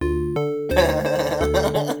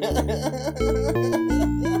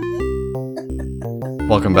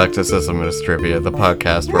Welcome back to System Minutes Trivia, the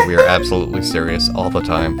podcast where we are absolutely serious all the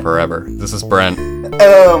time, forever. This is Brent.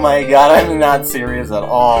 Oh my god, I'm not serious at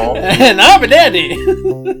all. And I'm a daddy.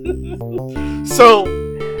 So,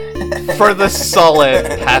 for the solid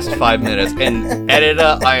past 5 minutes, and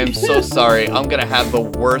Edita, I am so sorry. I'm gonna have the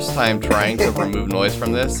worst time trying to remove noise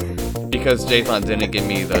from this because Jathan didn't give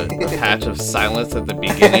me the patch of silence at the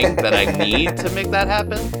beginning that I need to make that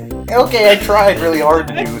happen. Okay, I tried really hard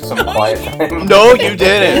to do some quiet time. No, you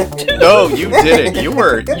didn't. No, you didn't. You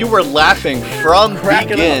were laughing from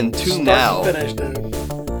begin to now. Finish, dude.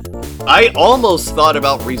 I almost thought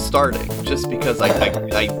about restarting just because I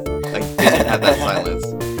didn't have that silence.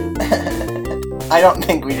 I don't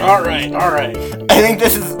think we. All right. I think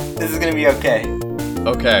this is gonna be okay.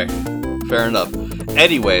 Okay, fair enough.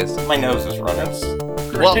 Anyways, My nose is running.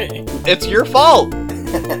 well, it's your fault.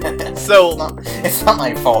 So It's not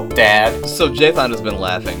my fault, Dad. So Jathan has been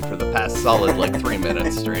laughing for the past solid 3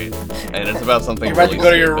 minutes straight, and it's about something. You're about really to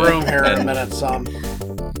go to your stupid, room here in a and minute, son.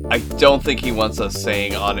 I don't think he wants us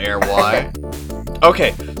saying on air why.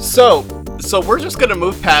 Okay, so we're just gonna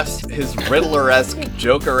move past his Riddler-esque,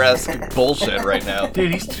 Joker-esque bullshit right now.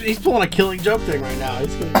 Dude, he's pulling a Killing Joke thing right now.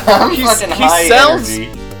 He's gonna... I'm fucking high energy.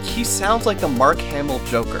 He sounds like the Mark Hamill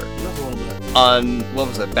Joker Just a little bit. on, what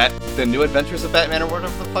was it, The New Adventures of Batman, or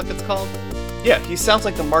whatever the fuck it's called? Yeah, he sounds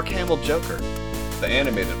like the Mark Hamill Joker, the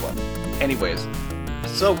animated one. Anyways,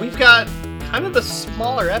 so we've got kind of a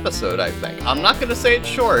smaller episode, I think. I'm not gonna say it's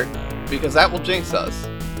short, because that will jinx us.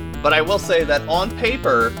 But I will say that on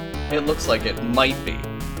paper, it looks like it might be,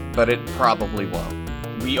 but it probably won't.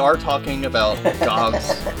 We are talking about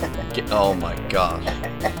Gog's... Oh my gosh.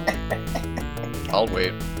 I'll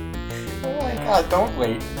wait. Oh my god, don't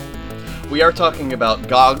wait. We are talking about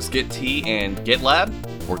Gog's Get Tea and GitLab.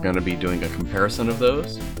 We're going to be doing a comparison of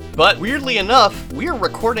those. But weirdly enough, we are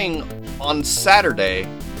recording on Saturday,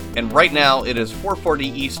 and right now it is 4:40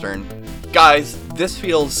 Eastern. Guys, this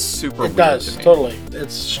feels super weird It does, to me. totally.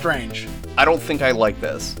 It's strange. I don't think I like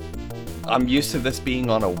this. I'm used to this being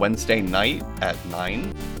on a Wednesday night at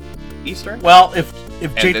 9 Eastern. Well, if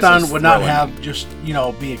this Jathan is would not throwing have me. just,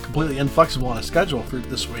 be completely inflexible on a schedule for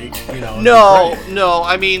this week, it'd be No, great. no,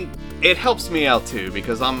 I mean, it helps me out too,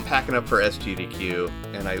 because I'm packing up for SGDQ,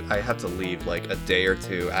 and I have to leave a day or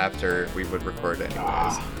two after we would record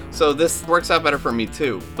anyways. So this works out better for me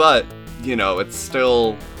too, but, it's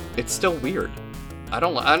still weird.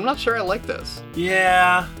 I'm not sure I like this.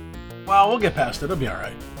 Yeah. Well, we'll get past it. It'll be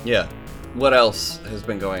alright. Yeah. What else has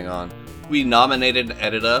been going on? We nominated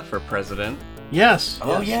Edita for president. Yes.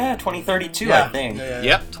 Oh yes. yeah, 2032, Yeah. I think. Yeah.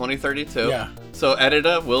 Yep, 2032. Yeah. So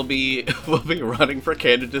Edita will be running for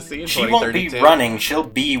candidacy in She won't 2032. be running, she'll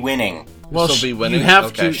be winning. Well, She'll be winning? You have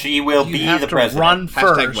Okay. to. She will you be have the to president. run Hashtag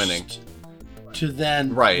first winning. to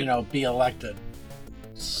then, Right. be elected.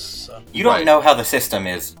 So. You don't Right. know how the system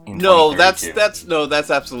is in No, 2032. that's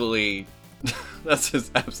absolutely that's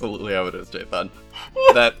just absolutely how it is, Jathan.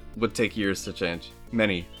 That would take years to change.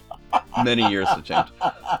 Many years to change.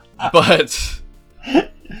 But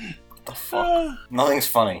What the fuck? Nothing's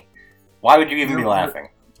funny. Why would you even be laughing?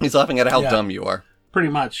 he's laughing at how Yeah. dumb you are. Pretty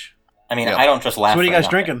much. I mean, Yeah. I don't just laugh. So what are you for guys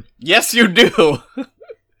nothing. drinking? Yes, you do.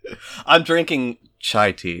 I'm drinking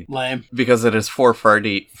chai tea Lame. because it is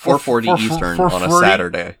 4:40 Eastern on a 4:40?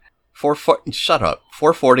 Saturday. 4:40. Shut up.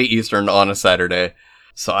 4:40 Eastern on a Saturday.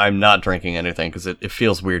 So I'm not drinking anything because it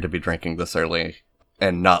feels weird to be drinking this early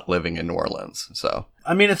and not living in New Orleans. So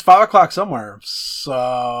I mean, it's 5 o'clock somewhere.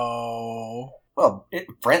 So. Well,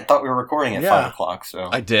 Brent thought we were recording at Yeah. 5 o'clock, so.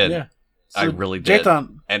 I did. Yeah. I So, really did.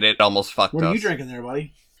 Jathan, And it almost fucked what us. are you drinking there,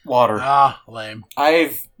 buddy? Water. Ah, lame.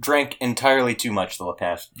 I've drank entirely too much the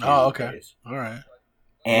past few Oh, okay. days. All right.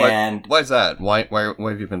 And Why is that? Why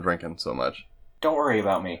have you been drinking so much? don't worry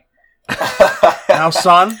about me. Now,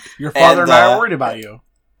 son, your father and I And, are worried about you.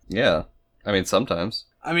 Yeah. I mean, sometimes.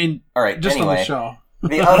 I mean, All right, just on anyway. the show.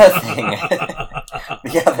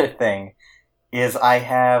 The other thing is I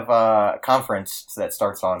have a conference that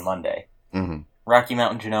starts on Monday. Mm-hmm. Rocky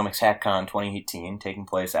Mountain Genomics HackCon 2018, taking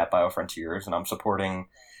place at BioFrontiers, and I'm supporting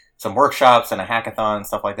some workshops and a hackathon and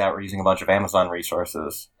stuff like that. We're using a bunch of Amazon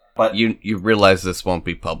resources. But You realize this won't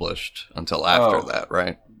be published until after Oh. that,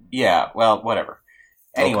 right? yeah, well, whatever.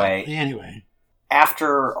 Anyway, Anyway.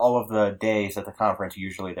 after all of the days at the conference,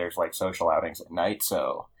 usually there's social outings at night,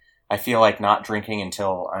 so I feel like not drinking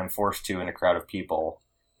until I'm forced to in a crowd of people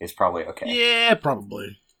is probably okay. Yeah,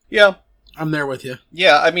 probably. Yeah. I'm there with you.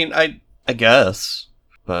 Yeah, I mean, I guess.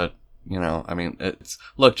 But, it's...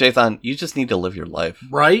 Look, Jathan, you just need to live your life.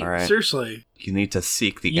 Right? All right. Seriously. You need to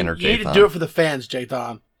seek the You inner need to Jathan. do it for the fans,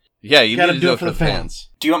 Jathan. Yeah, you gotta need to do it for the fans.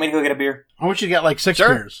 Do you want me to go get a beer? I want you to get like 6 Sure.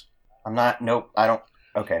 beers. I'm not. Nope. I don't.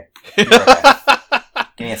 Okay. Be right back.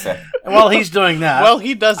 Give me a sec. And while he's doing that, Well,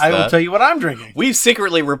 he does I that. will tell you what I'm drinking. We've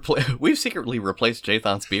secretly replaced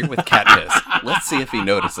Jathan's beer with cat piss. Let's see if he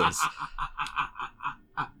notices.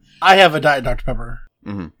 I have a Diet Dr. Pepper.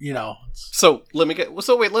 Mm-hmm. You know. So let me get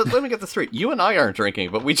this straight. You and I aren't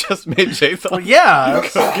drinking, but we just made Jathan. Well, yeah.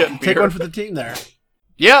 Go get Take beer. one for the team there.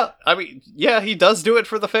 Yeah, I mean, yeah, he does do it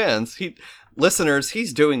for the fans. Listeners,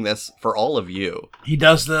 he's doing this for all of you. He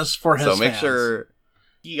does this for his So make fans. sure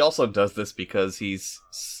he also does this because he's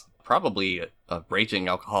probably a raging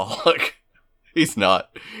alcoholic. He's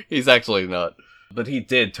not. He's actually not. But he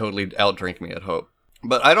did totally outdrink me at Hope.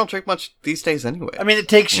 But I don't drink much these days anyway. I mean, it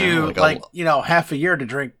takes You know, you half a year to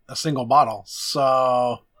drink a single bottle.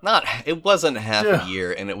 So It wasn't half a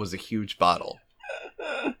year, and it was a huge bottle.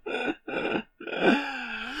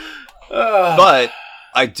 But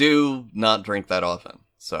I do not drink that often,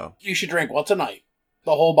 so... You should drink tonight.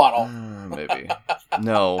 The whole bottle. Maybe.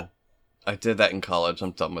 No. I did that in college.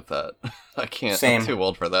 I'm done with that. I can't. Same. I'm too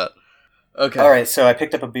old for that. Okay. All right. So I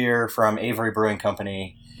picked up a beer from Avery Brewing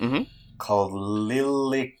Company Mm-hmm. called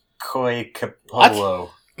Lilikoi Capolo.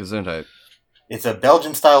 Gesundheit. It's a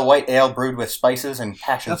Belgian-style white ale brewed with spices and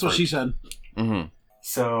passion That's what fruit. she said. Mm-hmm.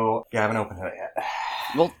 So, yeah, I haven't opened it yet.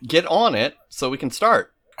 Well, get on it so we can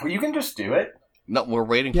start. Well, you can just do it. No, we're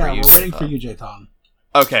waiting Yeah, for you. we're waiting for you, Jathan.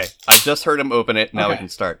 Okay, I just heard him open it. Now we Okay. can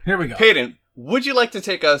start. Here we go. Peyton, would you like to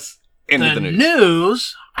take us into the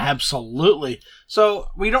news? Absolutely. So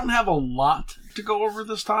we don't have a lot to go over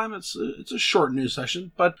this time. It's a short news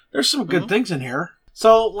session, but there's some good things in here.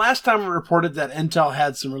 So last time we reported that Intel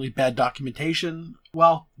had some really bad documentation.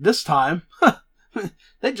 Well, this time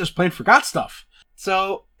they just plain forgot stuff.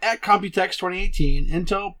 So at Computex 2018,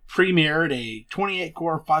 Intel premiered a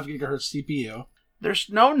 28-core 5 gigahertz CPU. There's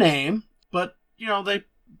no name, but they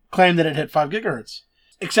claim that it hit 5 gigahertz.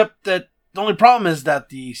 Except that the only problem is that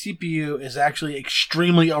the CPU is actually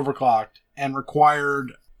extremely overclocked and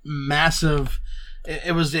required massive...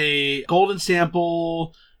 It was a golden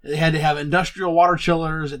sample. They had to have industrial water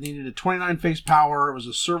chillers. It needed a 29-phase power. It was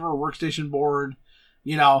a server workstation board.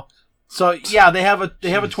 So yeah, they have a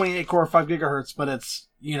 28-core 5 gigahertz, but it's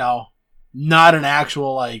not an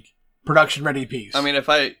actual production ready piece. I mean, if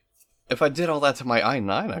I did all that to my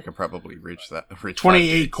i9, I could probably reach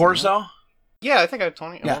 28 cores though. Yeah, I think I have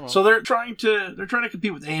 20. Yeah, so they're trying to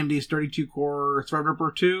compete with AMD's 32-core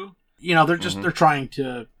Threadripper 2. They're trying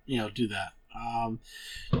to do that.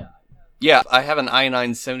 Yeah, I have an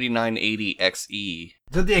i9 7980XE. Is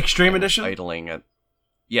that the Extreme Edition? Idling it.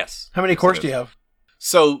 Yes. How many cores do you have?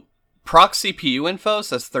 So, proc CPU info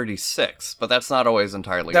says 36, but that's not always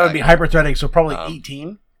entirely That would be accurate. hyper-threading, so probably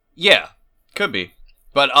 18. Yeah, could be.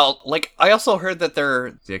 But I also heard that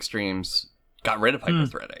the Extremes got rid of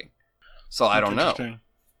hyper-threading. So I don't know. Interesting.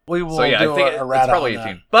 We will So yeah, do I think a it's rat probably on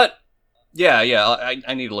 18. that. But yeah,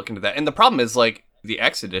 I need to look into that. And the problem is the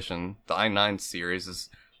X edition, the i9 series, is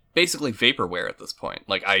basically vaporware at this point.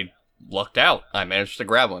 I lucked out. I managed to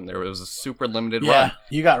grab one. There was a super limited Yeah, run.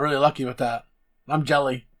 you got really lucky with that. I'm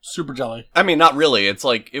jelly. Super jelly. I mean, not really. It's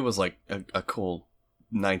it was a cool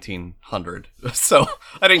 1900. So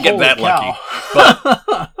I didn't get Holy that cow.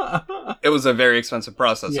 lucky. But it was a very expensive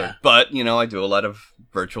processor. Yeah. But, I do a lot of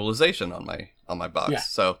virtualization on my box. Yeah.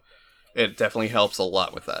 So it definitely helps a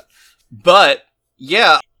lot with that. But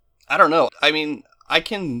yeah, I don't know. I mean, I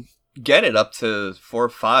can get it up to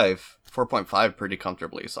 4.5 pretty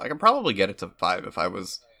comfortably. So I can probably get it to 5 if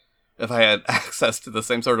I had access to the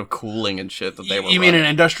same sort of cooling and shit that they were You mean running. an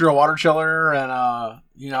industrial water chiller and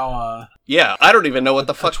Yeah, I don't even know what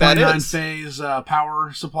the fuck that is. 29-phase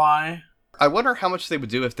power supply? I wonder how much they would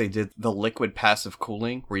do if they did the liquid passive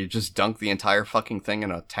cooling, where you just dunk the entire fucking thing in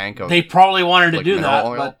a tank of... They probably wanted to Like do that, mineral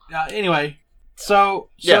oil? but anyway. So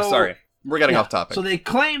Yeah, sorry. We're getting off topic. So they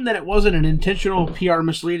claim that it wasn't an intentional PR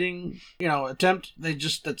misleading, attempt.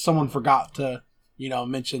 That someone forgot to,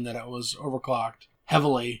 mention that it was overclocked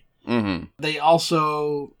heavily. Mm-hmm. They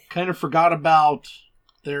also kind of forgot about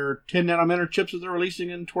their 10 nanometer chips that they're releasing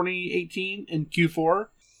in 2018 in Q4.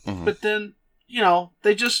 Mm-hmm. But then,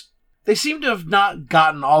 they seem to have not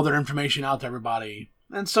gotten all their information out to everybody.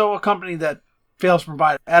 And so a company that fails to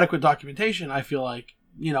provide adequate documentation, I feel like,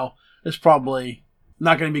 is probably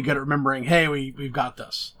not going to be good at remembering, hey, we've got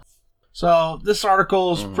this. So this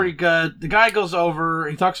article is pretty good. The guy goes over,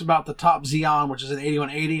 he talks about the top Xeon, which is an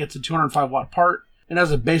 8180. It's a 205 watt part. It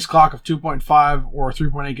has a base clock of 2.5 or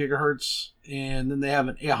 3.8 gigahertz. And then they have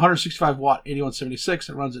a 165 watt 8176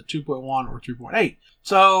 that runs at 2.1 or 3.8.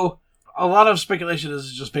 So a lot of speculation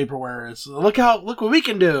is just vaporware. It's look what we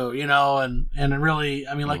can do, and really,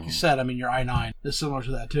 I mean, like you said, I mean, your i9 is similar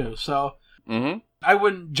to that too. So I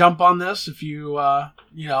wouldn't jump on this if you,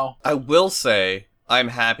 I will say I'm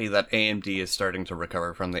happy that AMD is starting to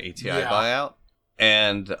recover from the ATI buyout,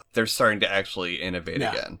 and they're starting to actually innovate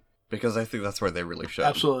again, because I think that's where they really should.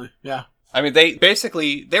 Absolutely, yeah. I mean, they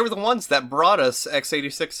were the ones that brought us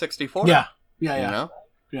x86 64. Yeah.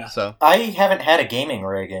 Yeah. So I haven't had a gaming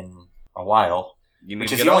rig in a while.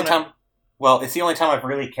 Which is the only time. Well, it's the only time I've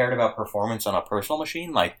really cared about performance on a personal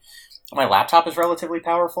machine. Like, my laptop is relatively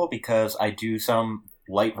powerful because I do some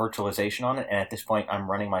light virtualization on it, and at this point, I'm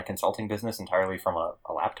running my consulting business entirely from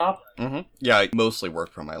a laptop. Mm-hmm. Yeah, I mostly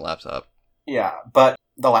work from my laptop. Yeah, but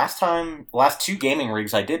the last two gaming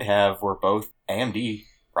rigs I did have were both AMD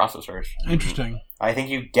processors. Interesting. I think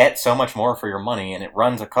you get so much more for your money, and it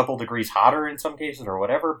runs a couple degrees hotter in some cases or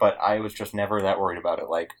whatever, but I was just never that worried about it.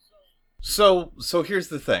 Like, So here's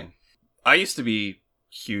the thing. I used to be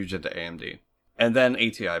huge into AMD, and then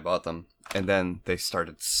ATI bought them, and then they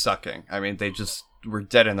started sucking. I mean, they just were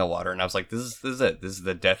dead in the water, and I was like, this is it. This is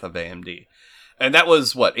the death of AMD. And that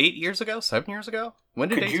was, 8 years ago? 7 years ago? When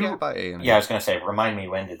did ATI buy AMD? Yeah, I was going to say, remind me,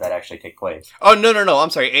 when did that actually take place? Oh, no, I'm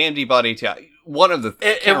sorry. AMD bought ATI. One of the...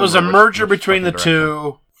 It was a merger between the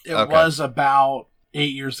two. It was about 8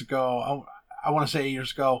 years ago. I want to say 8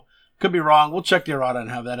 years ago. Could be wrong. We'll check the errata and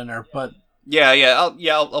have that in there. But yeah,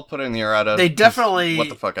 I'll put it in the errata. They definitely... What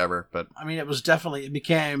the fuck ever, but... I mean, it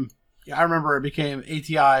became... I remember it became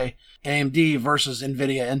ATI, AMD versus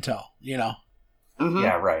NVIDIA, Intel, Mm-hmm.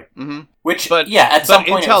 Yeah, right. Mm-hmm. At some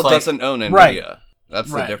point Intel it's doesn't own NVIDIA. Right.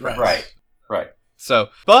 That's the difference. Right. So,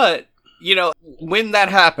 but, when that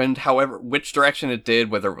happened, however, which direction it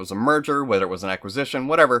did, whether it was a merger, whether it was an acquisition,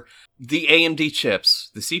 whatever, the AMD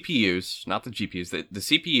chips, the CPUs, not the GPUs, the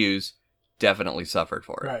CPUs definitely suffered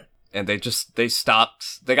for it. Right. And they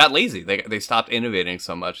got lazy. They stopped innovating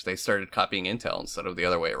so much, they started copying Intel instead of the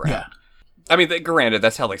other way around. Yeah. I mean, granted,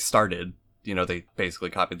 that's how they started. They basically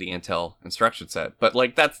copied the Intel instruction set. But,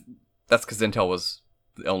 that's because Intel was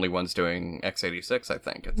the only ones doing x86, I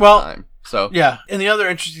think, at the time. So yeah. And the other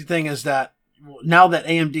interesting thing is that now that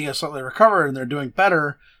AMD has slightly recovered and they're doing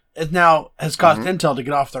better, it now has caused Intel to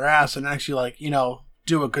get off their ass and actually,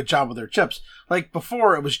 do a good job with their chips. Like,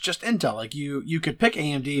 before, it was just Intel. Like, you could pick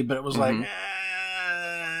AMD, but it was like...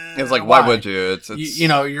 It was like, why would you? It's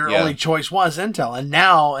your only choice was Intel, and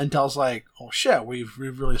now Intel's like, oh shit, we've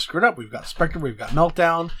really screwed up. We've got Spectre, we've got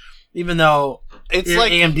Meltdown, even though it's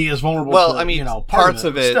like AMD is vulnerable. Well, to, I mean, parts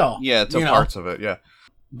of it, still, parts of it, yeah.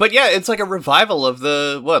 But yeah, it's like a revival of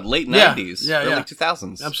the late 90s, early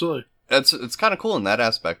 2000s. Absolutely, it's kind of cool in that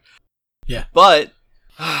aspect. Yeah, but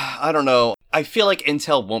I don't know. I feel like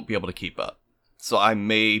Intel won't be able to keep up. So I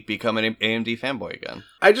may become an AMD fanboy again.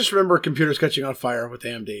 I just remember computers catching on fire with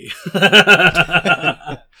AMD.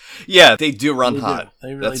 Yeah, they do run hot.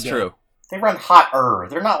 They really That's do. true. They run hotter.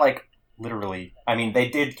 They're not like literally. I mean, they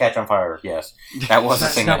did catch on fire. Yes, that was a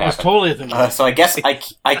thing that was happened. Totally a thing. So I guess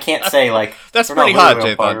I can't say like that's they're pretty not hot, really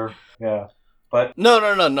on Jathan. fire. Yeah, but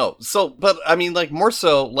no. So, but I mean, more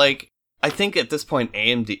so, I think at this point,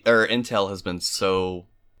 AMD or Intel has been so.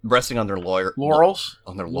 Resting on their laurels.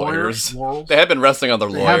 On their lawyers. Laurels. They have been resting on their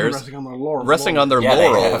lawyers. Resting on their laurels. Resting on their Yeah,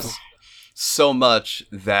 laurels so much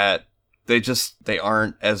that they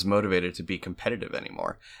aren't as motivated to be competitive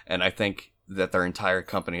anymore. And I think that their entire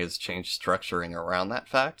company has changed structuring around that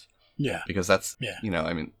fact. Yeah. Because that's,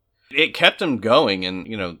 I mean, it kept them going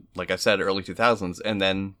in, like I said, early 2000s. And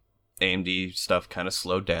then AMD stuff kind of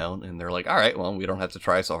slowed down. And they're like, all right, well, we don't have to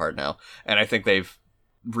try so hard now. And I think they've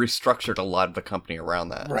restructured a lot of the company around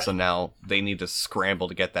that. Right. So now they need to scramble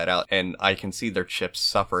to get that out, and I can see their chips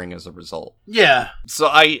suffering as a result. Yeah. So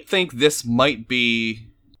I think this might be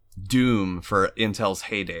doom for Intel's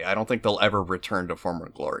heyday. I don't think they'll ever return to former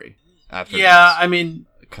glory after this. I mean,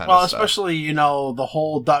 Well, especially, the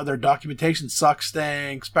whole their documentation sucks,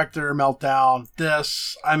 stinks, Spectre, Meltdown,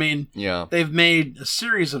 this. I mean, they've made a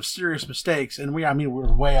series of serious mistakes, and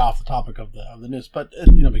we're way off the topic of the news, but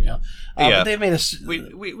big deal. But they've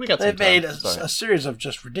made a series of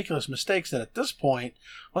just ridiculous mistakes that at this point,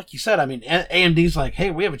 like you said, I mean, AMD's like,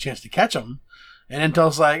 hey, we have a chance to catch them, and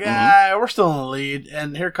Intel's like, we're still in the lead,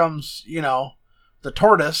 and here comes, the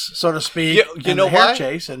tortoise, so to speak, you know the hare why?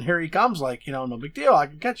 chase, and here he comes, like, no big deal, I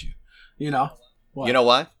can catch you, What? You know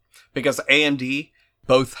why? Because AMD,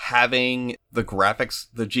 both having the graphics,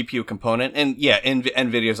 the GPU component, and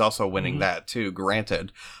NVIDIA's also winning that too,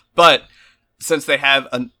 granted, but since they have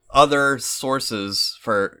other sources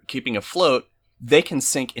for keeping afloat, they can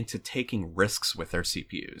sink into taking risks with their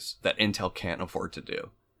CPUs that Intel can't afford to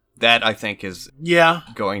do. That, I think, is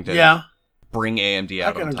going to bring AMD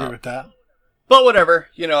out on top. I can agree with that. But whatever.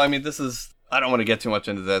 I mean, this is... I don't want to get too much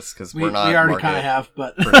into this because we're not... We already kind of have,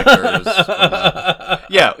 but... predictors.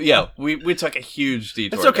 Yeah. We took a huge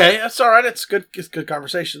detour. It's okay. That's all right. It's good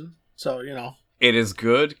conversation. So, It is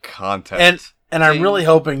good content. And I'm really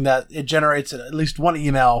hoping that it generates at least one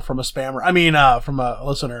email from a spammer. I mean, from a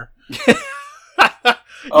listener.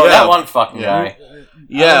 That one fucking guy.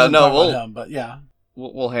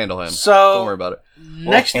 We'll handle him. So, don't worry about it.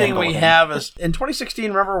 Next thing we have is, in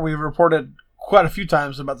 2016, remember, we reported quite a few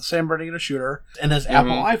times about the San Bernardino shooter and his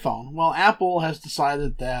Apple iPhone. Well, Apple has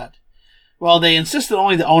decided that, they insist that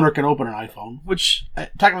only the owner can open an iPhone, which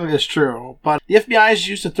technically is true, but the FBI has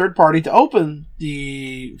used a third party to open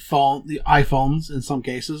the iPhones in some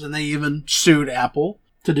cases, and they even sued Apple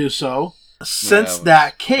to do so. Since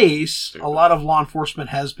that case, a lot of law enforcement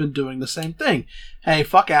has been doing the same thing. Hey,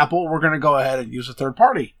 fuck Apple, we're going to go ahead and use a third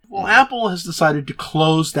party. Well, Apple has decided to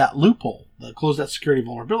close that loophole, close that security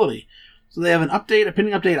vulnerability. So they have a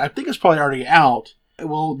pending update, I think it's probably already out. It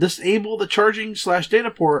will disable the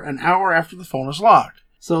charging/data port an hour after the phone is locked.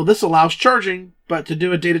 So this allows charging, but to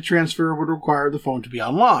do a data transfer would require the phone to be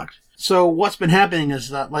unlocked. So what's been happening is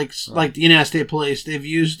that, like the United States Police, they've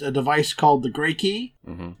used a device called the Gray Key.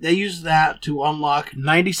 Mm-hmm. They used that to unlock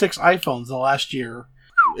 96 iPhones in the last year,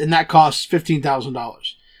 and that costs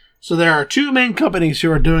 $15,000. So there are two main companies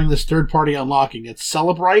who are doing this third-party unlocking. It's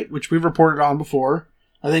Celebrite, which we've reported on before,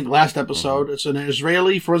 I think last episode. Mm-hmm. It's an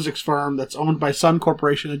Israeli forensics firm that's owned by Sun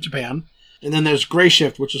Corporation in Japan. And then there's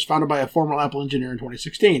Grayshift, which was founded by a former Apple engineer in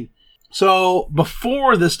 2016. So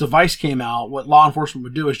before this device came out, what law enforcement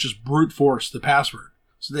would do is just brute force the password.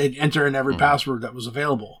 So they'd enter in every password that was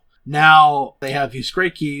available. Now they have these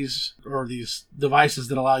Gray Keys, or these devices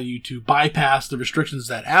that allow you to bypass the restrictions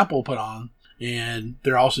that Apple put on, and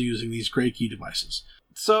they're also using these Gray Key devices.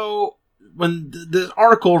 So when the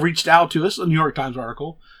article reached out to, this is a New York Times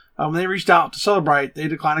article, when they reached out to Celebrite, they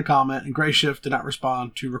declined a comment, and Grayshift did not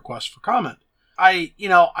respond to requests for comment. I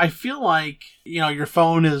feel like, your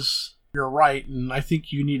phone is your right, and I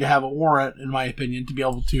think you need to have a warrant, in my opinion, to be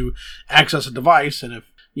able to access a device. And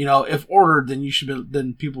if ordered,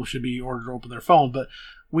 then people should be ordered to open their phone. But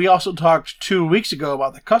we also talked 2 weeks ago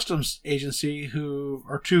about the customs agency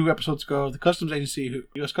or 2 episodes ago, the customs agency,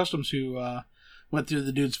 U.S. Customs, who went through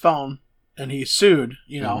the dude's phone, and he sued,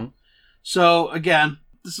 Mm-hmm. So, again,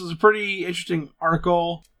 this is a pretty interesting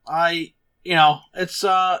article. It's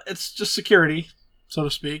just security, so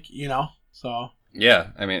to speak, so. Yeah,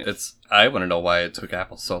 I mean, I want to know why it took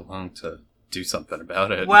Apple so long to do something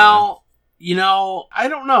about it. Well, I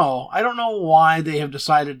don't know. I don't know why they have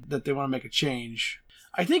decided that they want to make a change.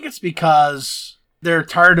 I think it's because they're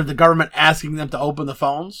tired of the government asking them to open the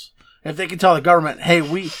phones. If they can tell the government, hey,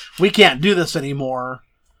 we can't do this anymore,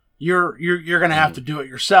 you're going to have to do it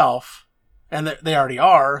yourself. And they already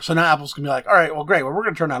are. So now Apple's going to be like, all right, well, great. Well, we're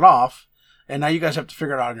going to turn that off. And now you guys have to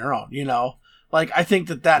figure it out on your own, I think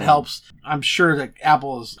that helps. I'm sure that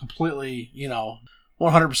Apple is completely,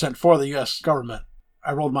 100% for the U.S. government.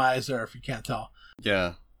 I rolled my eyes there if you can't tell.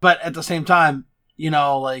 Yeah. But at the same time,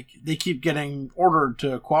 they keep getting ordered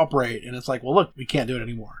to cooperate. And it's like, well, look, we can't do it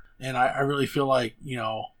anymore. And I really feel like,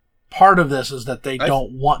 part of this is that they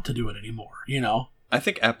don't want to do it anymore, I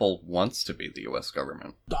think Apple wants to be the U.S.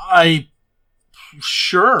 government.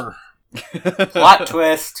 Sure. Plot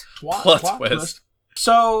twist. Plot twist.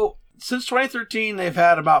 So, since 2013, they've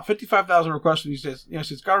had about 55,000 requests from the United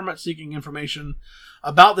States government seeking information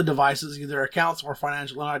about the devices, either accounts or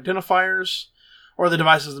financial identifiers, or the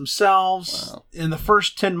devices themselves. Wow. In the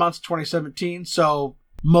first 10 months of 2017, so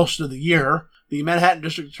most of the year, the Manhattan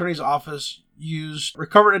District Attorney's Office used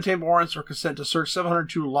recovered and obtained warrants or consent to search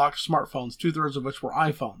 702 locked smartphones, 2/3 of which were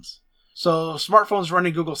iPhones. So smartphones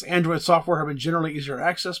running Google's Android software have been generally easier to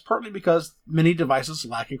access, partly because many devices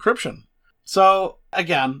lack encryption. So,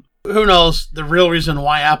 again, who knows the real reason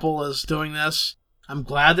why Apple is doing this. I'm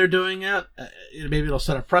glad they're doing it. Maybe it'll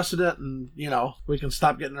set a precedent, and, we can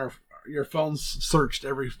stop getting your phones searched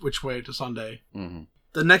every which way to Sunday. Mm-hmm.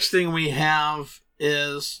 The next thing we have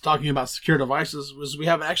is talking about secure devices. We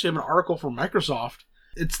actually have an article from Microsoft.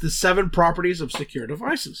 It's the 7 properties of secure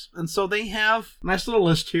devices. And so they have a nice little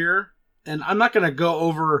list here. And I'm not going to go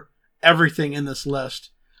over everything in this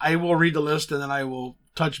list. I will read the list and then I will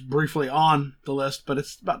touch briefly on the list. But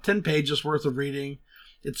it's about 10 pages worth of reading.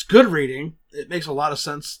 It's good reading. It makes a lot of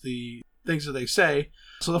sense, the things that they say.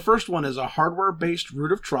 So the first one is a hardware-based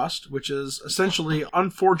root of trust, which is essentially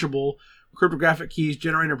unforgeable cryptographic keys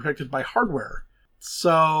generated and protected by hardware.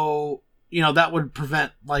 So, that would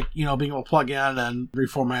prevent, being able to plug in and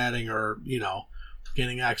reformatting or,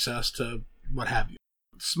 getting access to what have you.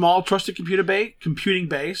 Small trusted computing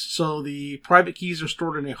base, so the private keys are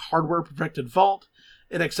stored in a hardware-protected vault,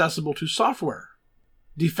 inaccessible to software.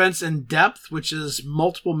 Defense in depth, which is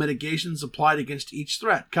multiple mitigations applied against each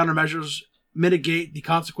threat. Countermeasures mitigate the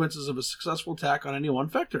consequences of a successful attack on any one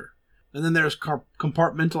vector. And then there's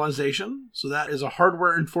compartmentalization. So that is a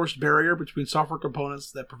hardware-enforced barrier between software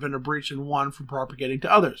components that prevent a breach in one from propagating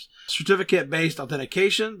to others. Certificate-based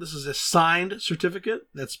authentication. This is a signed certificate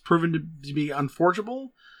that's proven to be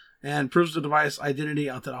unforgeable and proves the device identity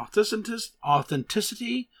and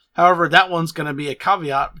authenticity. However, that one's going to be a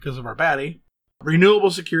caveat because of our baddie.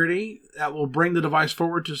 Renewable security. That will bring the device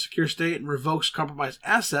forward to a secure state and revokes compromised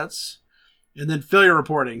assets. And then failure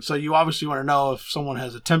reporting. So you obviously want to know if someone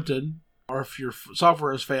has attempted or if your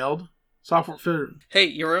software has failed. Software failure. Hey,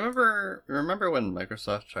 you remember when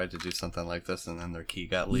Microsoft tried to do something like this and then their key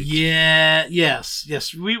got leaked? Yeah,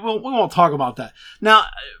 yes. We won't talk about that. Now,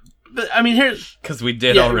 but I mean, here's... Because we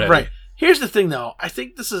did already. Right. Here's the thing, though. I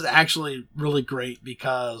think this is actually really great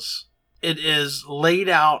because it is laid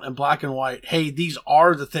out in black and white. Hey, these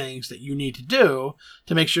are the things that you need to do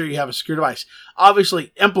to make sure you have a secure device.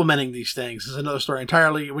 Obviously, implementing these things is another story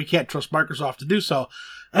entirely. We can't trust Microsoft to do so.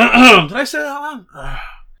 Did I say that out loud?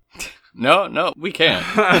 No, we can't.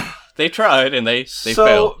 They tried and they failed.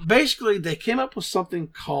 So basically, they came up with something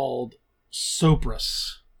called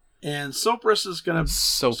Sopris. And Sopris is going to...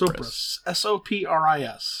 Sopris.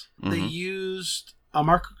 S-O-P-R-I-S. Mm-hmm. They used a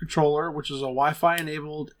microcontroller, which is a Wi-Fi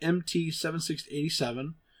enabled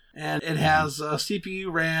MT7687, and it has a CPU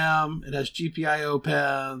RAM, it has GPIO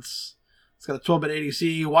pins, it's got a 12-bit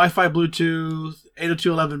ADC, Wi-Fi Bluetooth,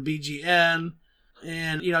 802.11bgn,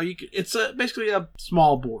 and it's basically a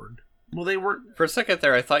small board. Well, they were... For a second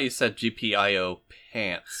there, I thought you said GPIO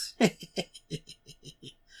pants.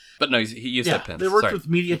 But no, you said pins. They worked Sorry. with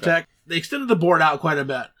MediaTek. Okay. They extended the board out quite a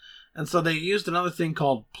bit, and so they used another thing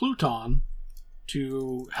called Pluton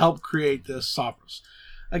to help create this Sopris.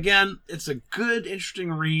 Again, it's a good,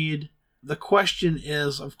 interesting read. The question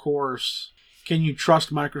is, of course, can you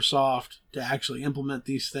trust Microsoft to actually implement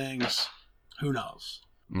these things? Who knows?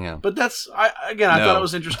 Yeah. But I thought it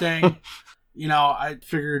was interesting. I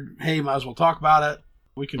figured, hey, might as well talk about it.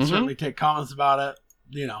 We can certainly take comments about it,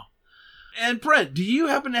 And Brent, do you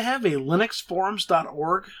happen to have a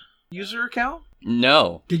linuxforums.org user account?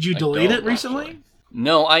 No. Did you delete it recently? Actually.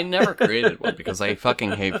 No, I never created one because I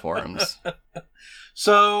fucking hate forums.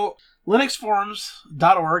 So,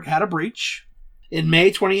 linuxforums.org had a breach. In May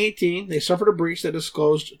 2018, they suffered a breach that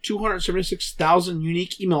disclosed 276,000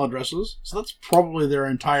 unique email addresses. So that's probably their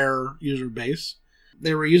entire user base.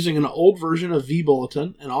 They were using an old version of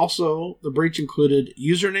vBulletin, and also the breach included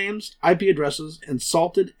usernames, IP addresses, and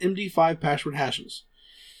salted MD5 password hashes.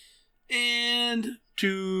 And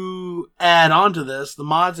to add on to this, the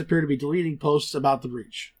mods appear to be deleting posts about the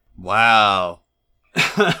breach. Wow.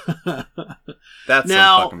 That's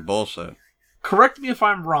now, some fucking bullshit. Correct me if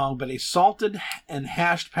I'm wrong, but a salted and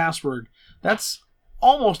hashed password, that's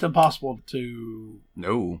almost impossible to...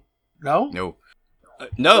 No. No? No.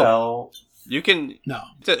 Well, you can... No.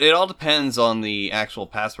 It all depends on the actual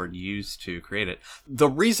password used to create it. The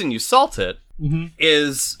reason you salt it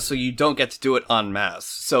is so you don't get to do it en masse.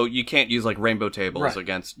 So you can't use like rainbow tables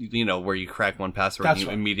against, where you crack one password and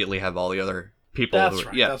you immediately have all the other people. That's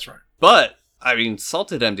right. But, I mean,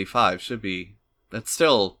 salted MD5 should be... That's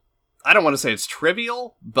still... I don't want to say it's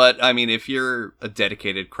trivial, but, I mean, if you're a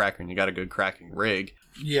dedicated cracker and you got a good cracking rig...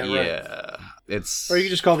 Yeah, it's... Or you can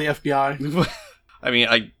just call the FBI. I mean,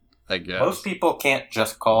 I guess. Most people can't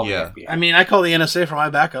just call the FBI. I mean, I call the NSA for my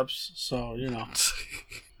backups, so,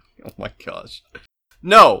 Oh my gosh.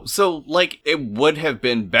 No, so, it would have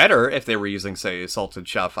been better if they were using, say, salted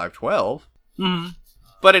SHA-512. Mm-hmm.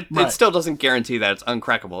 But it still doesn't guarantee that it's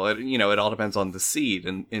uncrackable. It all depends on the seed,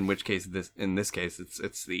 and in which case, in this case,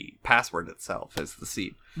 it's the password itself is the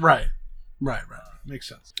seed. Right. Makes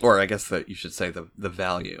sense. Or I guess that you should say the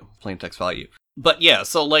value, plain text value. But yeah,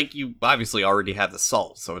 so you obviously already have the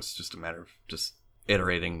salt, so it's just a matter of just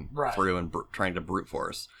iterating through and trying to brute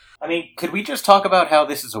force. I mean, could we just talk about how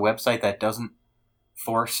this is a website that doesn't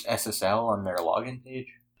force SSL on their login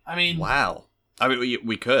page? I mean... Wow. I mean,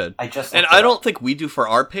 we could. I don't think we do for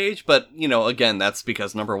our page, but, again, that's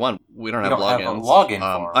because, number one, we don't have logins. Have a login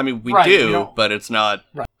form. I mean, we do, but it's not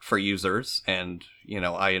for users, and,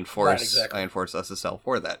 I enforce SSL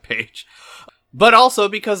for that page. But also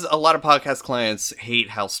because a lot of podcast clients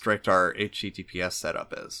hate how strict our HTTPS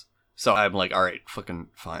setup is. So I'm like, all right, fucking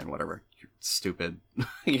fine, whatever. You're stupid,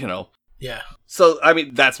 Yeah. So, I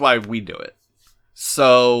mean, that's why we do it.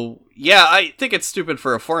 So, yeah, I think it's stupid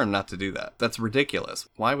for a forum not to do that. That's ridiculous.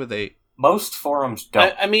 Why would they? Most forums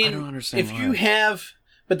don't. I mean, I don't understand if you have...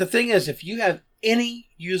 But the thing is, if you have any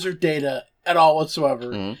user data at all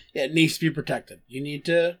whatsoever, it needs to be protected. You need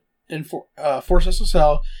to force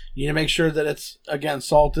SSL. You need to make sure that it's, again,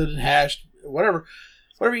 salted and hashed, whatever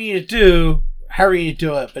you need to do, however you need to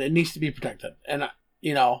do it, but it needs to be protected. And,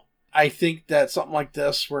 I think that something like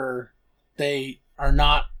this where they are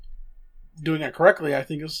not doing it correctly, I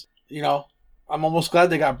think is, I'm almost glad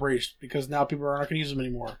they got breached because now people are not going to use them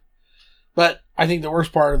anymore. But I think the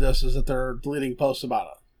worst part of this is that they're deleting posts about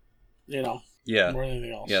it. Yeah. More than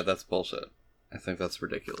anything else. Yeah, that's bullshit. I think that's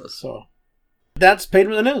ridiculous. So, that's Paid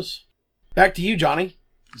with the News. Back to you, Johnny.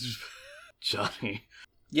 Johnny.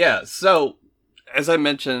 Yeah, so, as I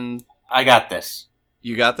mentioned... I got this.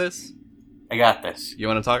 You got this? I got this. You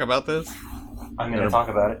want to talk about this? I'm going to talk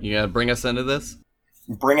about it. You going to bring us into this?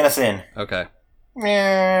 Bringing us in. Okay.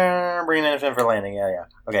 Yeah, bringing us in for landing. Yeah.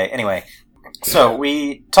 Okay, anyway. So,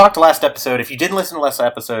 we talked last episode. If you didn't listen to last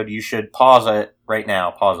episode, you should pause it right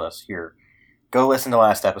now. Pause us. Here. Go listen to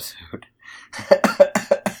last episode.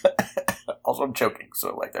 Also, I'm choking,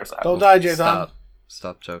 so, there's that. Don't die, Jason.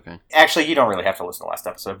 Stop choking. Actually, you don't really have to listen to last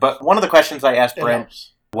episode. But one of the questions I asked Brent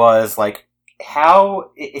was,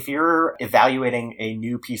 how, if you're evaluating a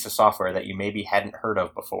new piece of software that you maybe hadn't heard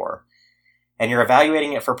of before, and you're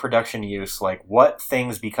evaluating it for production use, what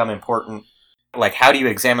things become important? How do you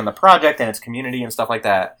examine the project and its community and stuff like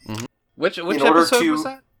that? Mm-hmm. Which episode was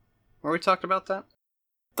that? Where we talked about that?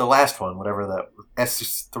 The last one, whatever that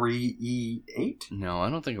S3E9? No, I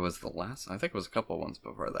don't think it was the last. I think it was a couple of ones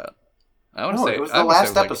before that. It was the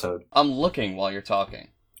last episode. I'm looking while you're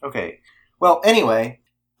talking. Okay. Well, anyway,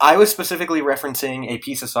 I was specifically referencing a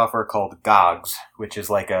piece of software called GOGS, which is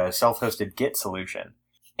a self-hosted Git solution.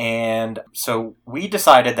 And so we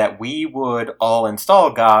decided that we would all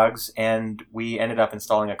install GOGS, and we ended up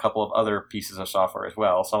installing a couple of other pieces of software as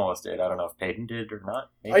well. Some of us did. I don't know if Peyton did or not.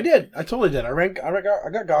 Maybe. I did. I totally did. I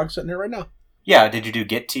got GOGS sitting here right now. Yeah. Did you do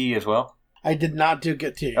Git-T as well? I did not do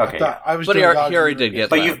Git-T. Okay. I was but doing he already did GitLab.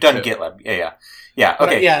 But you've done GitLab. Yeah.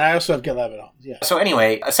 Okay. And I also have GitLab at all. Yeah. So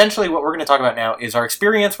anyway, essentially what we're going to talk about now is our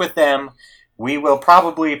experience with them. We will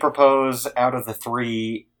probably propose out of the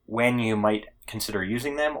three when you might consider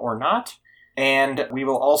using them or not. And we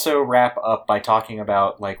will also wrap up by talking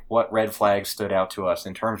about what red flags stood out to us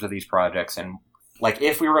in terms of these projects, and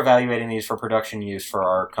if we were evaluating these for production use for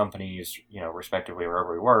our companies, respectively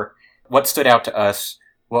wherever we were, what stood out to us,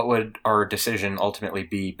 what would our decision ultimately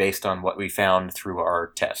be based on what we found through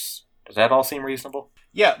our tests. Does that all seem reasonable?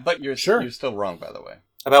 Yeah, but you're still wrong, by the way.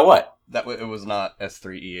 About what? That it was not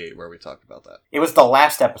S3E8 where we talked about that. It was the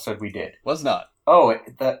last episode we did. Was not. Oh,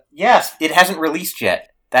 yes, it hasn't released yet.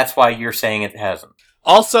 That's why you're saying it hasn't.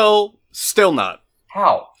 Also, still not.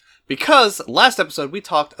 How? Because last episode we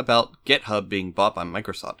talked about GitHub being bought by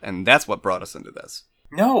Microsoft, and that's what brought us into this.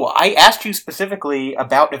 No, I asked you specifically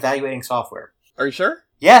about evaluating software. Are you sure?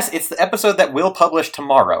 Yes, it's the episode that we'll publish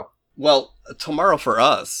tomorrow. Well, tomorrow for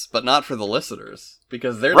us, but not for the listeners.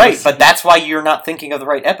 Because they're right, but that's why you're not thinking of the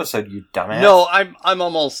right episode, you dumbass. No, I'm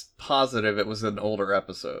almost positive it was an older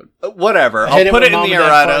episode. Whatever, I'll put it in the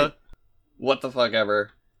errata. What the fuck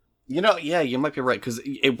ever. Yeah, you might be right, because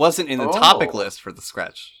it wasn't in the topic list for the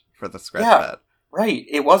scratch pad. Right,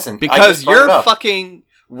 it wasn't. Because your fucking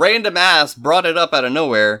random ass brought it up out of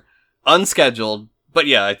nowhere, unscheduled. But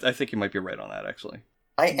yeah, I think you might be right on that, actually.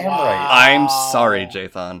 I am right. I'm sorry,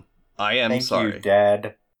 Jathan. I am sorry. Thank you,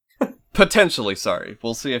 Dad. Potentially sorry.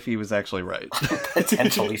 We'll see if he was actually right.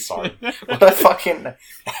 Potentially sorry. What a fucking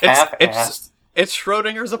half-assed. It's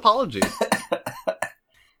Schrodinger's apology.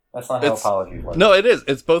 That's not how apology works. No, it is.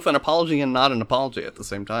 It's both an apology and not an apology at the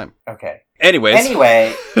same time. Okay.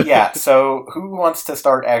 Anyway, yeah, so who wants to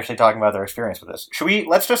start actually talking about their experience with this?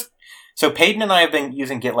 So Peyton and I have been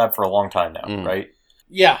using GitLab for a long time now, right?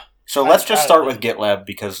 Yeah. So let's just start with GitLab,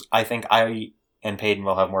 because I think I and Peyton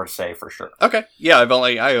will have more to say for sure. Okay. Yeah, I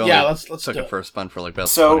only let's took it for a spun for about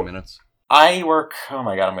 20 minutes. I work... Oh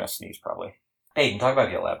my god, I'm going to sneeze probably. Peyton, talk about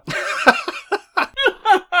GitLab.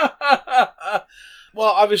 Well,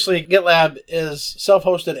 obviously, GitLab is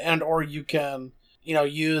self-hosted, and or you can,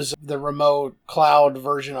 use the remote cloud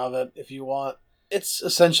version of it if you want. It's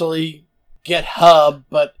essentially GitHub,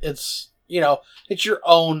 but it's your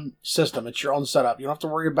own system. It's your own setup. You don't have to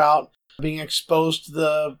worry about being exposed to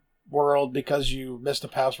the world because you missed a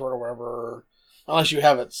password or whatever, unless you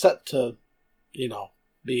have it set to,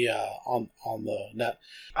 be on the net.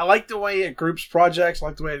 I like the way it groups projects. I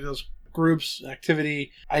like the way it does groups,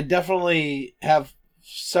 activity. I definitely have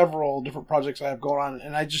several different projects I have going on,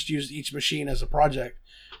 and I just use each machine as a project.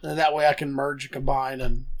 And that way I can merge and combine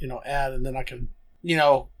and, add, and then I can,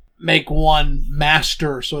 make one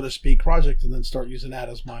master, so to speak, project, and then start using that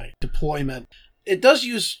as my deployment. It does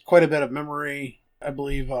use quite a bit of memory. I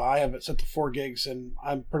believe I have it set to 4 gigs, and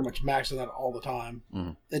I'm pretty much maxing that all the time.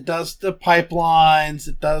 Mm. It does the pipelines.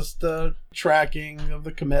 It does the tracking of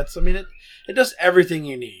the commits. I mean, it does everything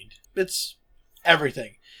you need. It's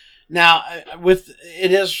everything. Now,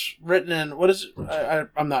 it is written in, what is it?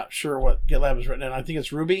 I'm not sure what GitLab is written in. I think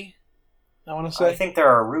it's Ruby, I want to say. I think there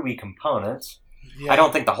are Ruby components. Yeah. I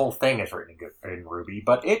don't think the whole thing is written in Ruby,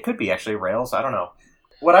 but it could be actually Rails. I don't know.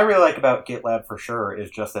 What I really like about GitLab for sure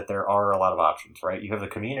is just that there are a lot of options, right? You have the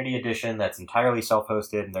Community Edition that's entirely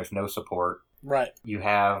self-hosted and there's no support. Right. You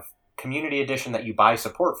have Community Edition that you buy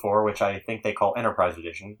support for, which I think they call Enterprise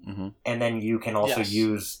Edition. Mm-hmm. And then you can also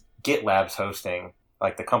use GitLab's hosting,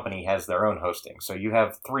 like the company has their own hosting. So you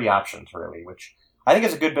have 3 options, really, which I think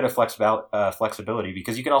is a good bit of flexibility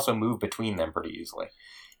because you can also move between them pretty easily.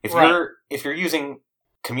 If you're using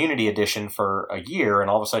Community Edition for a year and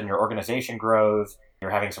all of a sudden your organization grows, you're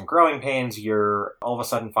having some growing pains, you're all of a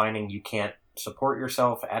sudden finding you can't support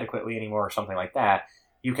yourself adequately anymore or something like that,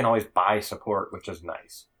 you can always buy support, which is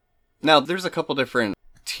nice. Now, there's a couple different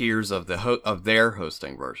tiers of of their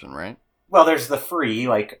hosting version, right? Well, there's the free,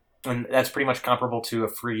 and that's pretty much comparable to a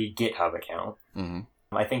free GitHub account. Mm-hmm.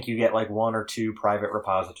 I think you get 1 or 2 private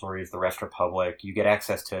repositories, the rest are public. You get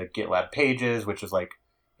access to GitLab Pages, which is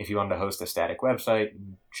if you wanted to host a static website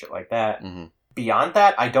and shit like that. Mm-hmm. Beyond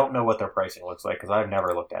that, I don't know what their pricing looks like because I've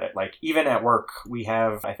never looked at it. Even at work,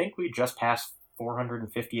 I think we just passed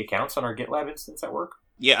 450 accounts on our GitLab instance at work.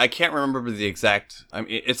 Yeah, I can't remember the exact... I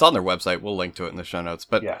mean, it's on their website. We'll link to it in the show notes.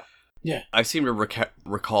 But yeah. I seem to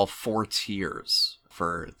recall 4 tiers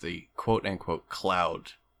for the quote-unquote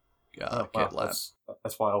cloud GitLab. Wow,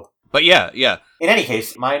 that's wild. But yeah. In any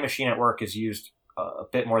case, my machine at work is used a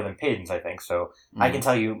bit more than Payton's, I think. So I can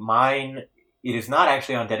tell you mine... It is not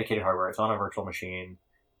actually on dedicated hardware. It's on a virtual machine,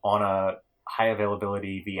 on a high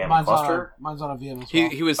availability VM cluster. Mine's on a VM as well.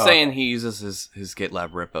 He was saying he uses his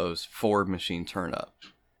GitLab repos for machine turnup.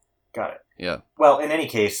 Got it. Yeah. Well, in any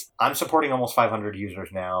case, I'm supporting almost 500 users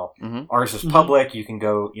now. Mm-hmm. Ours is public. You can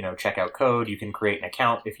go, check out code. You can create an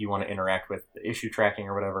account if you want to interact with the issue tracking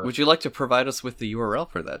or whatever. Would you like to provide us with the URL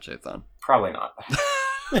for that, Jathan? Probably not.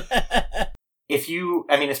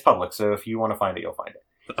 It's public, so if you want to find it, you'll find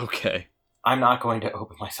it. Okay. I'm not going to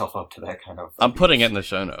open myself up to that kind of... I'm putting it in the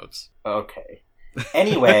show notes. Okay.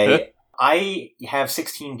 Anyway, I have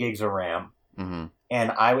 16 gigs of RAM,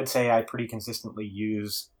 and I would say I pretty consistently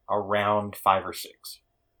use around 5 or 6.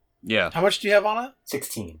 Yeah. How much do you have on it?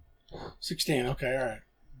 16. 16, okay, all right.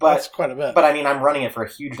 But, that's quite a bit. But, I'm running it for a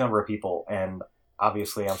huge number of people, and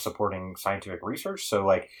obviously I'm supporting scientific research, so,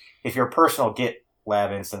 if your personal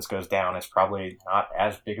GitLab instance goes down, it's probably not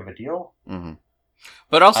as big of a deal. Mm-hmm.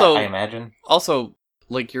 But also, I imagine. Also,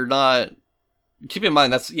 you're not... Keep in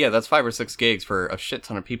mind, that's 5 or 6 gigs for a shit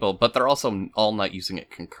ton of people, but they're also all not using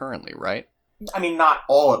it concurrently, right? Not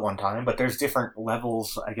all at one time, but there's different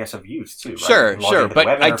levels, I guess, of use, too, right? Sure, but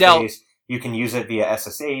I doubt... You can use it via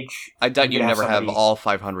SSH. I doubt you'd never have all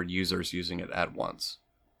 500 users using it at once.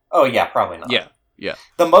 Oh, yeah, probably not. Yeah.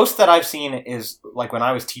 The most that I've seen is, when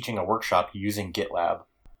I was teaching a workshop using GitLab,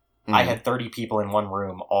 Mm-hmm. I had 30 people in one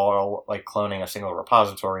room, all cloning a single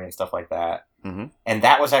repository and stuff like that. Mm-hmm. And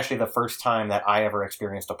that was actually the first time that I ever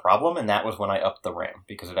experienced a problem, and that was when I upped the RAM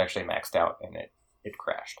because it actually maxed out and it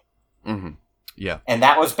crashed. Mm-hmm. Yeah. And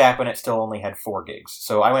that was back when it still only had 4 gigs.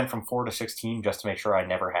 So I went from 4 to 16 just to make sure I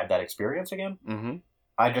never had that experience again. Mm-hmm.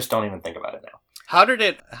 I just don't even think about it now.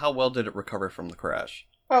 How well did it recover from the crash?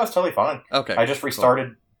 Oh, it's totally fine. Okay. I just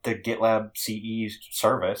restarted the GitLab CE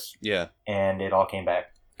service. Yeah. And it all came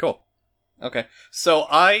back. Cool. Okay. So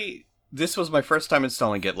this was my first time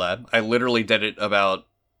installing GitLab. I literally did it about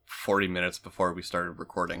 40 minutes before we started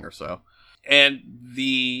recording or so. And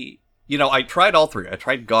I tried all 3. I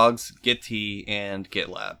tried GOGS, GitT, and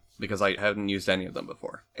GitLab because I hadn't used any of them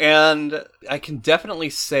before. And I can definitely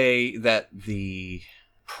say that the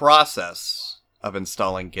process of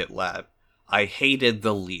installing GitLab, I hated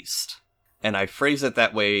the least. And I phrase it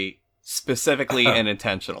that way specifically and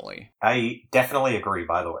intentionally. I definitely agree,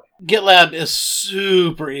 by the way. GitLab is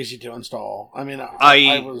super easy to install. I mean,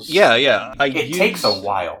 It takes a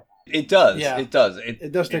while. It does. Yeah. It does.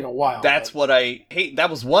 It does take a while. That's what I hate. That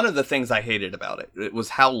was one of the things I hated about it. It was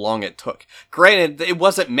how long it took. Granted, it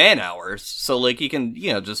wasn't man hours, so you can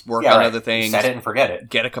just work on other things. Set it and forget it.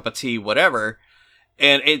 Get a cup of tea, whatever.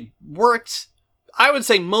 And it worked, I would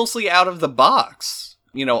say, mostly out of the box.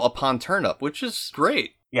 Upon turnup, which is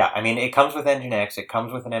great. Yeah, it comes with Nginx. It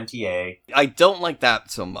comes with an MTA. I don't like that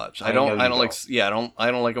so much. I don't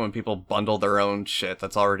like it when people bundle their own shit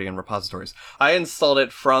that's already in repositories. I installed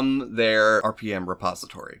it from their RPM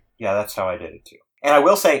repository. Yeah, that's how I did it too. And I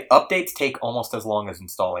will say, updates take almost as long as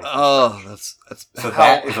installing. Oh, that's So how,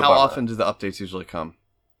 that is a how bummer. often do the updates usually come?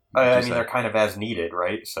 I mean, they're kind of as needed,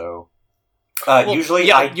 right? So Well, usually,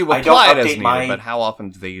 yeah, I you don't apply it as update needed, my. but how often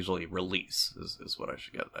do they usually release? Is what I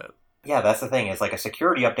should get at. Yeah, that's the thing. Is like a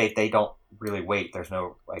security update, they don't really wait. There's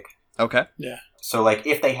no like. Okay. Yeah. So like,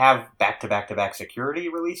 if they have back-to-back-to-back security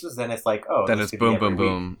releases, then it's like, oh, Then this it's could be boom, every boom, week.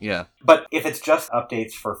 boom. Yeah. But if it's just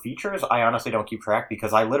updates for features, I honestly don't keep track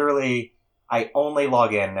because I only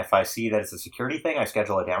log in if I see that it's a security thing. I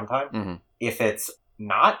schedule a downtime. Mm-hmm. If it's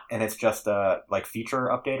not, and it's just a like feature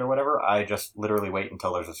update or whatever, I just literally wait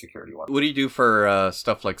until there's a security one. What do you do for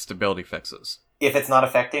stuff like stability fixes? If it's not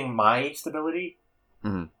affecting my stability,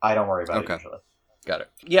 I don't worry about it usually. Got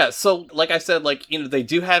it. Yeah, so like I said, they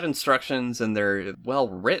do have instructions and they're well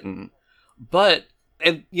written, but,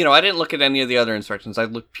 and I didn't look at any of the other instructions. I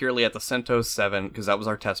looked purely at the CentOS 7, because that was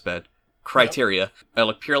our test bed criteria. Yep. I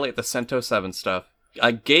looked purely at the CentOS 7 stuff.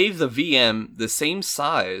 I gave the VM the same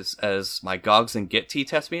size as my GOGS and GitT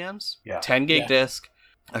test VMs. Yeah. 10 gig disk.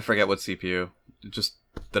 I forget what CPU. Just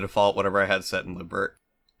the default, whatever I had set in libvirt.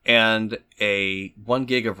 And a 1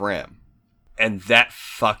 gig of RAM. And that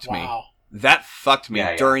fucked me. That fucked me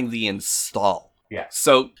during the install. Yeah.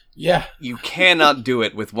 So yeah, you cannot do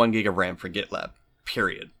it with 1 gig of RAM for GitLab.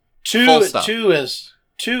 Period. Two is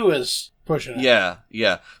pushing it.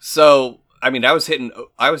 Yeah. So I mean, I was hitting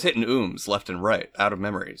ooms left and right out of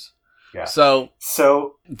memories. Yeah. So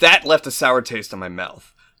that left a sour taste in my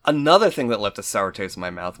mouth. Another thing that left a sour taste in my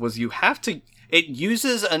mouth was it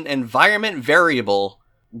uses an environment variable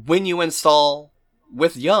when you install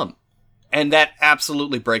with Yum. And that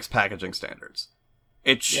absolutely breaks packaging standards.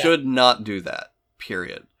 It should not do that,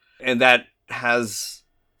 period. And that has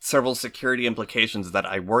several security implications that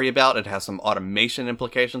I worry about. It has some automation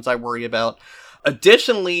implications I worry about.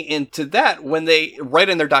 Additionally, into that, when they write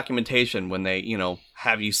in their documentation, when they,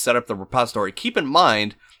 have you set up the repository, keep in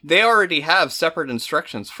mind, they already have separate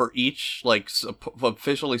instructions for each,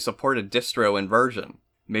 officially supported distro and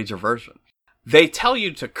major version. They tell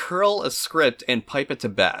you to curl a script and pipe it to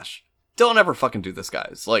bash. Don't ever fucking do this,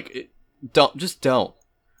 guys. Don't.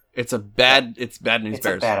 It's bad news bears. It's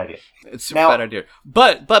a bad idea. It's a bad idea.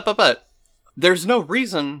 But there's no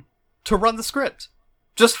reason to run the script.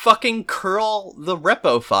 Just fucking curl the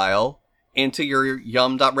repo file into your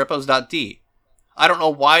yum.repos.d. I don't know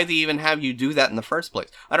why they even have you do that in the first place.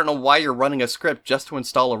 I don't know why you're running a script just to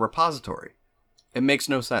install a repository. It makes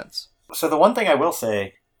no sense. So the one thing I will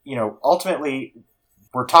say, ultimately,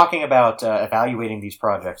 we're talking about evaluating these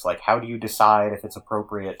projects. Like, how do you decide if it's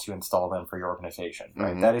appropriate to install them for your organization?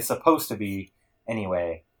 Right? Mm-hmm. That is supposed to be,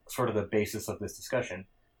 anyway, sort of the basis of this discussion.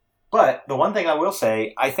 But the one thing I will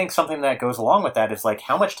say, I think something that goes along with that is,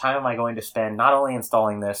 how much time am I going to spend not only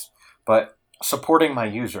installing this, but supporting my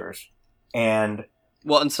users? And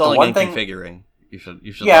installing and configuring. You should.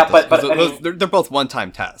 Yeah, but they're both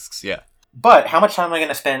one-time tasks. Yeah. But how much time am I going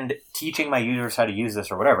to spend teaching my users how to use this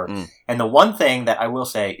or whatever? And the one thing that I will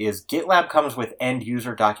say is GitLab comes with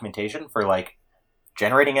end-user documentation for,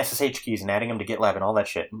 generating SSH keys and adding them to GitLab and all that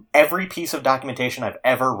shit. Every piece of documentation I've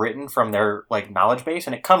ever written from their, knowledge base,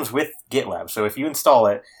 and it comes with GitLab. So if you install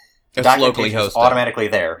it, the documentation is automatically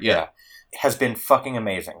there. Yeah. It has been fucking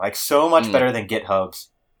amazing. So much better than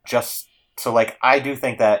GitHub's. I do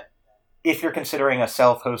think that if you're considering a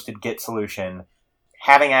self-hosted Git solution,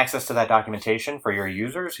 having access to that documentation for your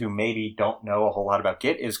users who maybe don't know a whole lot about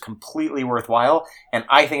Git is completely worthwhile, and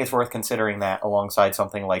I think it's worth considering that alongside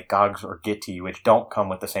something like GOGS or GitT, which don't come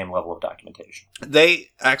with the same level of documentation.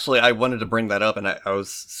 I wanted to bring that up, and I was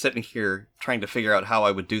sitting here trying to figure out how I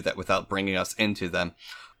would do that without bringing us into them.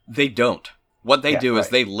 They don't. What they do is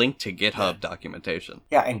they link to GitHub documentation.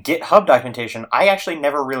 Yeah, and GitHub documentation, I actually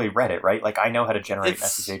never really read it, right? I know how to generate an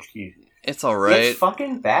SSH key. It's alright. It's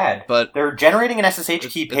fucking bad. But they're generating an SSH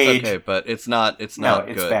key page. It's okay, but it's not good. No,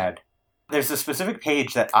 it's bad. There's a specific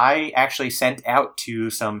page that I actually sent out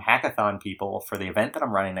to some hackathon people for the event that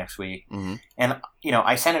I'm running next week. Mm-hmm. And,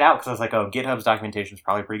 I sent it out because I was like, GitHub's documentation is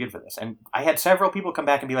probably pretty good for this. And I had several people come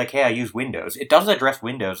back and be like, hey, I use Windows. It doesn't address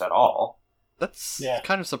Windows at all. That's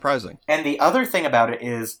kind of surprising. And the other thing about it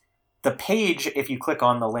is the page, if you click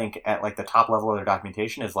on the link at the top level of their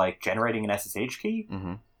documentation, is generating an SSH key.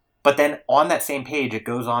 Mm-hmm. But then on that same page, it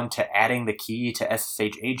goes on to adding the key to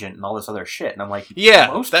SSH agent and all this other shit. And I'm like,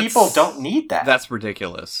 most people don't need that. That's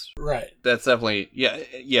ridiculous. Right. That's definitely,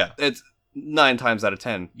 yeah. It's 9 times out of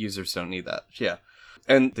 10, users don't need that. Yeah.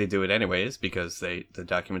 And they do it anyways because the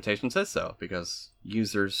documentation says so, because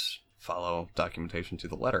users follow documentation to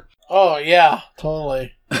the letter. Oh, yeah,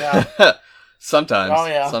 totally. Yeah. Sometimes. Oh,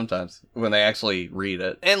 yeah. Sometimes. When they actually read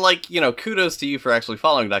it. And, like, kudos to you for actually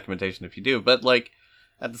following documentation if you do. But, like,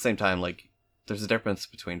 at the same time, like, there's a difference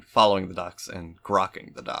between following the docs and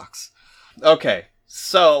grokking the docs. Okay,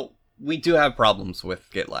 so we do have problems with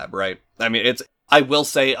GitLab, right? I mean, I will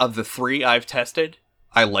say, of the 3 I've tested,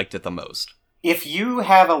 I liked it the most. If you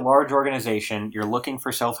have a large organization, you're looking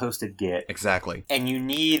for self-hosted Git. Exactly. And you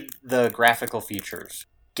need the graphical features.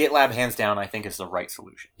 GitLab, hands down, I think is the right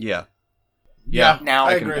solution. Yeah. Now,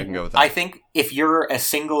 I can go with that. I think if you're a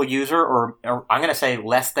single user, or I'm going to say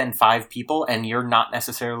less than 5 people, and you're not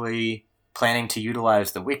necessarily planning to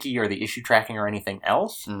utilize the wiki or the issue tracking or anything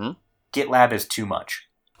else, GitLab is too much.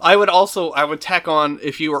 I would tack on,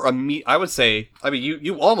 if you were I would say, I mean,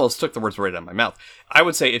 you almost took the words right out of my mouth. I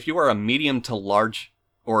would say if you are a medium to large,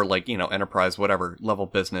 or like, enterprise, whatever, level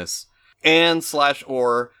business,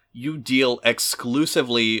 or you deal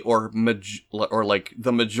exclusively or like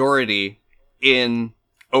the majority in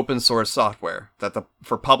open source software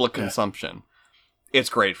for public consumption, it's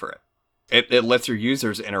great for it. It lets your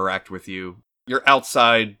users interact with you, your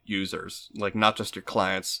outside users, like not just your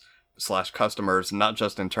clients / customers, not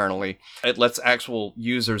just internally. It lets actual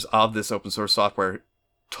users of this open source software,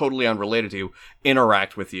 totally unrelated to you,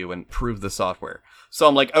 interact with you and prove the software. So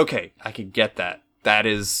I'm like, okay, I can get that.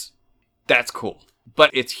 That's cool.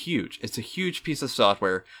 But it's huge. It's a huge piece of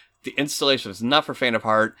software. The installation is not for faint of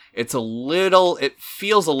heart. It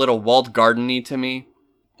feels a little walled garden-y to me.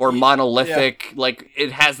 Or monolithic. Yeah. Like,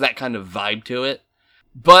 it has that kind of vibe to it.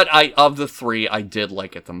 But of the 3, I did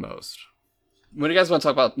like it the most. What do you guys want to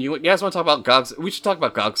talk about? You guys want to talk about GOGS? We should talk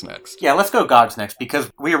about GOGS next. Yeah, let's go GOGS next, because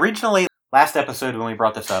we originally, last episode when we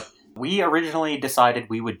brought this up, we originally decided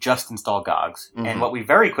we would just install GOGS. Mm-hmm. And what we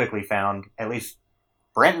very quickly found, at least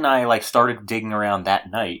Brent and I started digging around that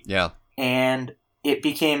night. Yeah. And it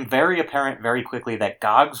became very apparent very quickly that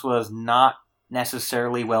GOGS was not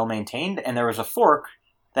necessarily well maintained, and there was a fork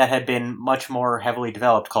that had been much more heavily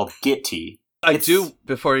developed called Git.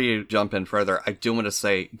 Before you jump in further, I do want to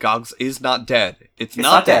say GOGS is not dead. It's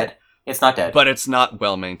not dead. It's not dead. But it's not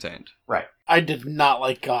well maintained. Right. I did not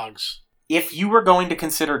like GOGS. If you were going to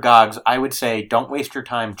consider GOGS, I would say don't waste your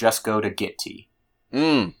time, just go to Git.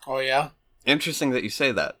 Oh, yeah? Interesting that you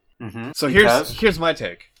say that. Mm-hmm. So here's my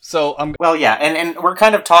take. So well, yeah, and we're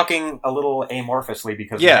kind of talking a little amorphously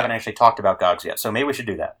because we haven't actually talked about GOGS yet. So maybe we should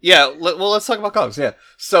do that. Yeah. Let's talk about GOGS. Yeah.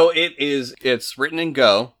 So it's written in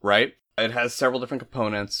Go, right? It has several different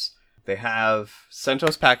components. They have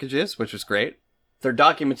CentOS packages, which is great. Their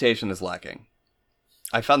documentation is lacking.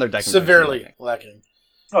 I found their documentation severely lacking.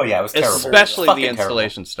 Oh yeah, it was terrible. Especially the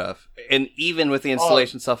installation stuff. And even with the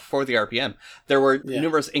installation stuff for the RPM, there were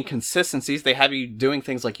numerous inconsistencies. They have you doing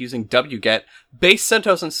things like using wget. Base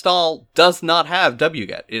CentOS install does not have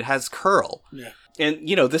wget. It has curl. Yeah. And,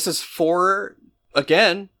 this is for,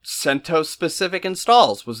 again, CentOS-specific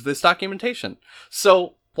installs was this documentation.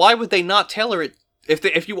 So why would they not tailor it?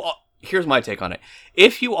 Here's my take on it.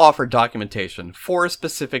 If you offer documentation for a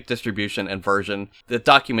specific distribution and version, the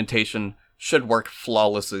documentation should work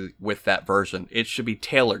flawlessly with that version. It should be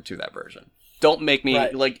tailored to that version. Don't make me,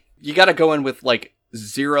 you gotta go in with,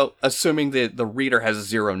 zero, assuming the reader has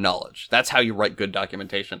zero knowledge. That's how you write good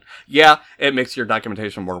documentation. Yeah, it makes your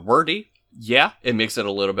documentation more wordy. Yeah, it makes it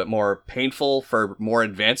a little bit more painful for more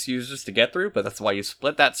advanced users to get through, but that's why you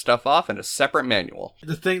split that stuff off in a separate manual.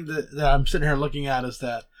 The thing that I'm sitting here looking at is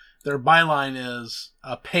that their byline is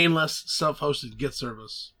a painless, self-hosted Git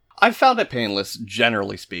service. I found it painless,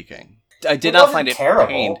 generally speaking. I did not find it terrible.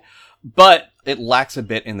 Pained, but it lacks a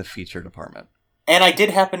bit in the feature department. And I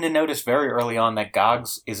did happen to notice very early on that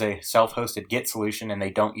GOGS is a self-hosted Git solution, and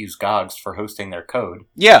they don't use GOGS for hosting their code.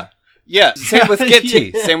 Yeah. Same with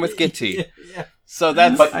Git. Same with Git. Yeah. So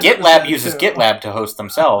that's. But GitLab uses GitLab to host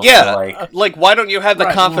themselves. Yeah. So why don't you have the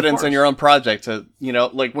confidence in your own project to,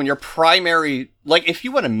 when your primary, if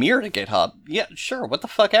you want to mirror to GitHub, yeah, sure, what the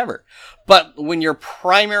fuck ever. But when your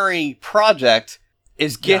primary project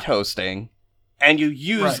is Git hosting, and you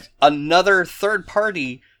use another third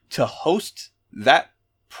party to host that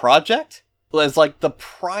project as the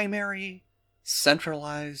primary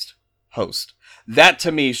centralized host. That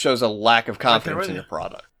to me shows a lack of confidence in your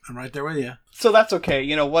product. I'm right there with you. So that's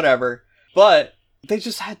okay, whatever. But they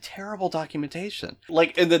just had terrible documentation.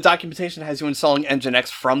 And the documentation has you installing Nginx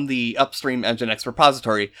from the upstream Nginx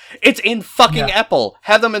repository. It's in fucking EPEL.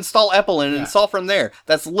 Have them install EPEL and install from there.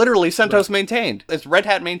 That's literally CentOS maintained. It's Red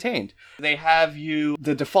Hat maintained. They have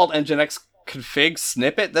the default Nginx config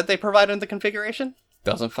snippet that they provide in the configuration.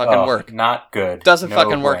 Doesn't fucking work. Not good. Doesn't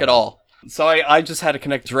fucking work at all. So I just had to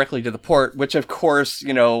connect directly to the port, which of course,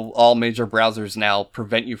 all major browsers now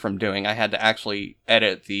prevent you from doing. I had to actually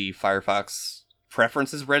edit the Firefox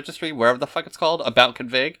preferences registry, wherever the fuck it's called, about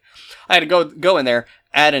config. I had to go in there,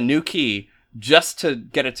 add a new key, just to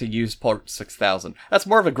get it to use port 6000. That's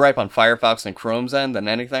more of a gripe on Firefox and Chrome's end than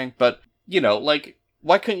anything, but,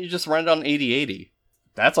 why couldn't you just run it on 8080?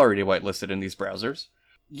 That's already whitelisted in these browsers.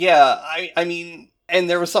 Yeah, I mean, and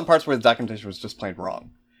there were some parts where the documentation was just plain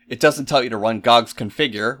wrong. It doesn't tell you to run GOGS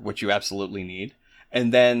configure, which you absolutely need.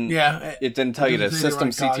 And then it didn't tell you to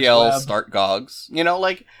systemctl start GOGS.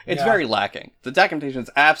 It's very lacking. The documentation is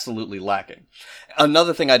absolutely lacking.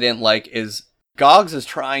 Another thing I didn't like is GOGS is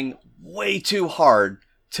trying way too hard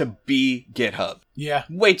to be GitHub. Yeah.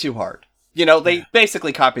 Way too hard. They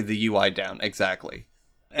basically copied the UI down exactly.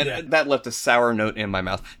 And that left a sour note in my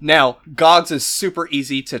mouth. Now, GOGS is super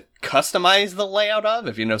easy to customize the layout of,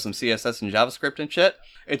 if you know some CSS and JavaScript and shit.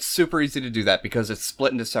 It's super easy to do that because it's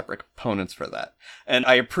split into separate components for that. And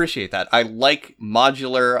I appreciate that. I like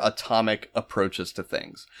modular, atomic approaches to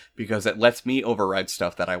things because it lets me override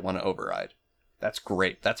stuff that I want to override. That's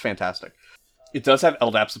great. That's fantastic. It does have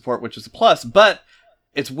LDAP support, which is a plus, but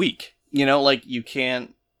it's weak. You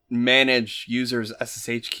can't manage users'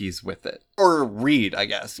 SSH keys with it. Or read, I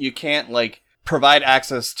guess. You can't, provide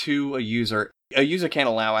access to a user. A user can't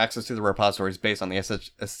allow access to the repositories based on the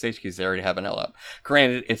SSH keys they already have in LDAP.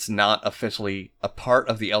 Granted, it's not officially a part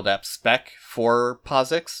of the LDAP spec for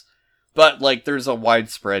POSIX, but, there's a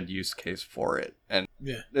widespread use case for it. And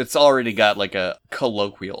it's already got, a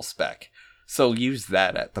colloquial spec. So use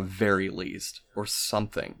that at the very least. Or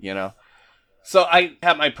something, So I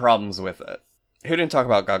have my problems with it. Who didn't talk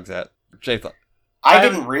about GOGS yet? Jathan. I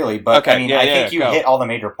didn't really, but okay, I think you hit all the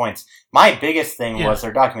major points. My biggest thing was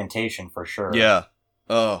their documentation, for sure. Yeah.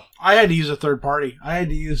 Oh. I had to use a third party. I had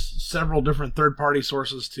to use several different third-party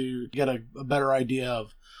sources to get a better idea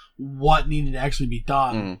of what needed to actually be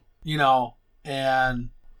done. And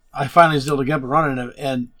I finally was able to get up and running.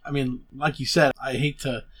 And, I mean, like you said, I hate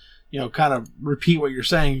to, kind of repeat what you're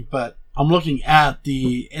saying, but I'm looking at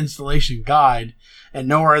the installation guide, and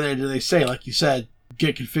nowhere there do they say, like you said,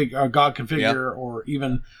 git config, GOG configure, or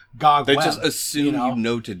even GOG They web, just assume you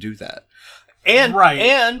know to do that. And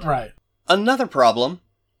another problem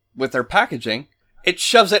with their packaging, it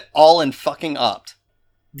shoves it all in fucking opt.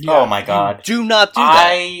 Yeah. Oh my god. You do not do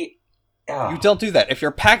that. You don't do that. If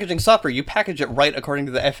you're packaging software, you package it right according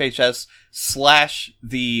to the FHS /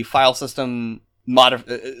 the file system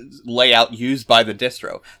layout used by the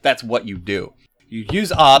distro. That's what you do. You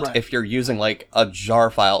use opt if you're using a jar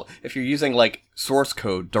file, if you're using source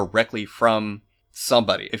code directly from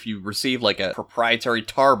somebody, if you receive a proprietary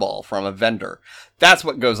tarball from a vendor. That's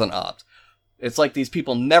what goes on opt. It's like these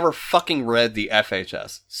people never fucking read the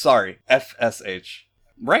FHS. Sorry, FSH.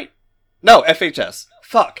 Right? No, FHS.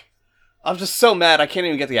 Fuck. I'm just so mad I can't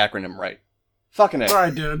even get the acronym right. Fucking A. It's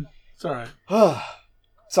alright, dude. It's alright.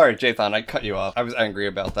 Sorry, Jathan, I cut you off. I was angry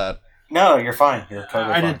about that. No, you're fine. You're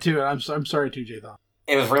totally fine. I did too. I'm sorry too, Jathan.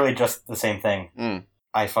 It was really just the same thing.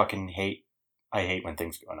 I fucking hate when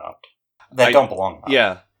things go opt. That don't belong.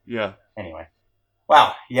 Yeah. Anyway.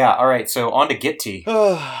 Wow. Yeah. All right. So on to Git.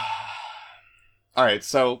 All right.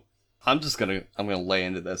 So I'm gonna lay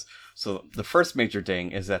into this. So the first major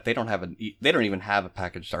ding is that they don't even have a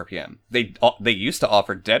packaged RPM. They used to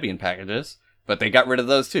offer Debian packages, but they got rid of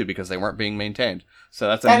those too because they weren't being maintained. So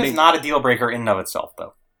that is not a deal breaker in and of itself,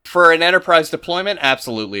 though. For an enterprise deployment,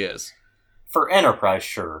 absolutely is. For enterprise,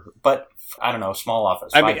 sure, but I don't know, small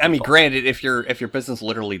office. I mean, granted, if your business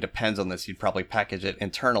literally depends on this, you'd probably package it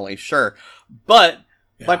internally, sure. But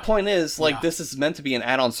my point is, this is meant to be an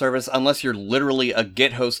add-on service unless you're literally a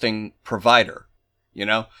Git hosting provider,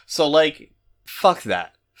 So fuck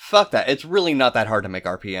that. Fuck that. It's really not that hard to make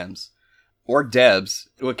RPMs. Or Debs.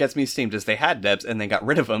 What gets me steamed is they had Debs and they got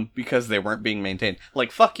rid of them because they weren't being maintained.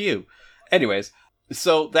 Fuck you. Anyways,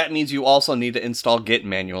 so that means you also need to install Git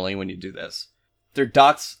manually when you do this. Their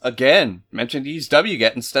docs, again, mentioned to use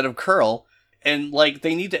wget instead of curl. And,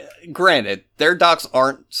 they need to... Granted, their docs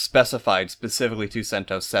aren't specified specifically to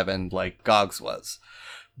CentOS 7 like GOGS was.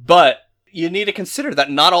 But you need to consider that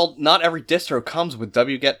not every distro comes with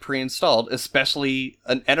wget pre-installed, especially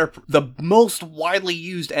the most widely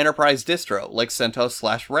used enterprise distro, like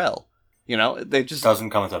CentOS / rel. They just...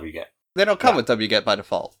 Doesn't come with wget. They don't come with wget by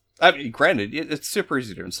default. I mean, granted, it's super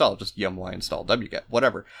easy to install. Just yum install wget,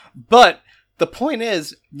 whatever. But the point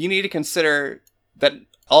is, you need to consider that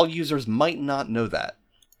all users might not know that.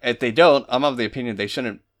 If they don't, I'm of the opinion they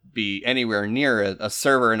shouldn't be anywhere near a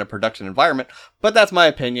server in a production environment. But that's my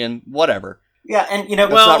opinion. Whatever. Yeah, and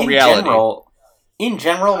not reality. In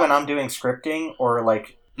general, when I'm doing scripting or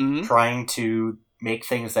trying to make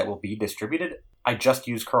things that will be distributed, I just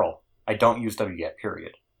use curl. I don't use wget,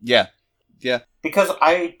 period. Yeah. Because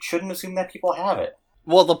I shouldn't assume that people have it.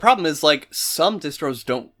 Well, the problem is, like, some distros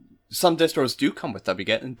do come with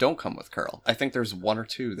wget and don't come with curl. I think there's one or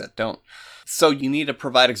two that don't. So you need to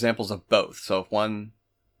provide examples of both. So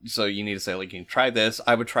you need to say, like, you can try this.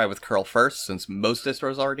 I would try with curl first, since most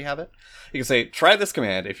distros already have it. You can say, try this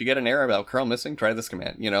command. If you get an error about curl missing, try this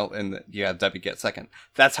command, and you have wget second.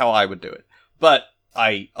 That's how I would do it. But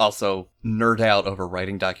I also nerd out over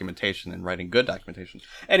writing documentation and writing good documentation.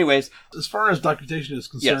 Anyways. As far as documentation is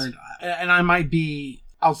concerned, and I might be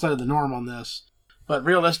outside of the norm on this, but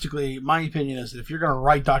realistically, my opinion is that if you're going to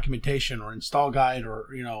write documentation or install guide or,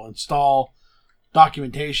 install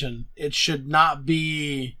documentation, it should not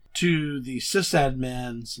be to the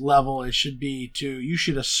sysadmin's level. It should be you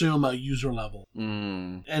should assume a user level.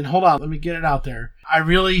 And hold on, let me get it out there. I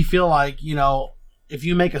really feel like, if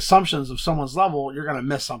you make assumptions of someone's level, you're going to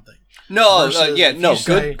miss something.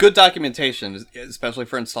 Good documentation, especially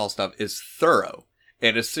for install stuff, is thorough.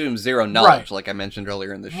 It assumes zero knowledge, like I mentioned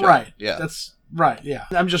earlier in the show. Right. Yeah. That's right. Yeah.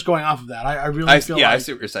 I'm just going off of that. I really feel like I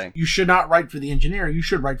see what you're saying. You should not write for the engineer. You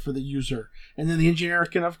should write for the user. And then the engineer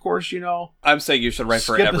can, of course, I'm saying you should write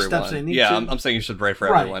for everyone. Steps they need yeah, to. I'm saying you should write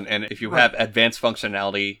for everyone. And if you have advanced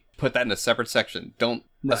functionality, put that in a separate section. Don't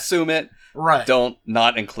assume it. Right. Don't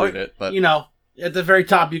not include it. But at the very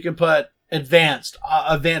top, you can put advanced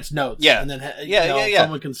notes. Yeah. And then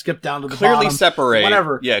someone can skip down to the clearly bottom. Separate.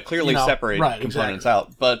 Whatever. Yeah, clearly separate components exactly.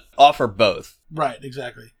 out, but offer both. Right,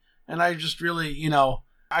 exactly. And I just really,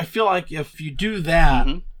 I feel like if you do that,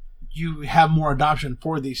 you have more adoption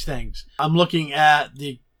for these things. I'm looking at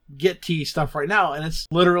the Git stuff right now, and it's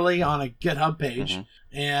literally on a GitHub page,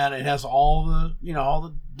 and it has all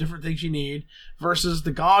the different things you need, versus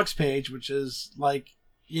the GOGS page, which is like,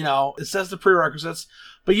 it says the prerequisites,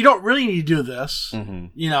 but you don't really need to do this.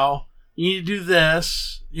 You need to do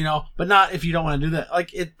this, but not if you don't want to do that.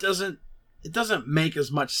 Like, it doesn't make as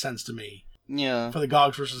much sense to me. Yeah. For the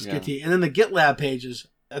GOGS versus Git. And then the GitLab pages,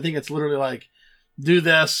 I think it's literally like, do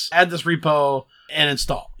this, add this repo, and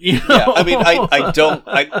install. Yeah, I mean, I don't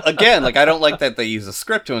like that they use a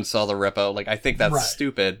script to install the repo. Like, I think that's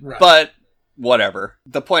stupid. Right. But whatever.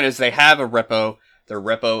 The point is, they have a repo. Their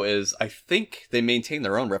repo is, I think they maintain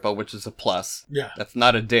their own repo, which is a plus. Yeah. That's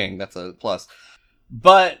not a ding, that's a plus.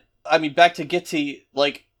 But, I mean, back to Git,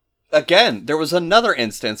 like, again, there was another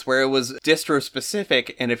instance where it was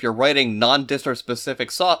distro-specific, and if you're writing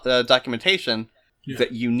non-distro-specific documentation,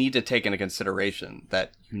 that you need to take into consideration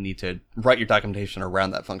that you need to write your documentation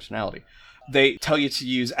around that functionality. They tell you to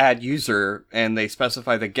use add user, and they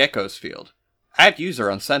specify the geckos field. Add user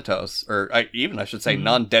on CentOS, or I should say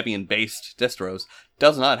non-Debian-based distros,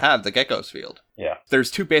 does not have the geckos field. Yeah.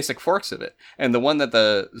 There's two basic forks of it, and the one that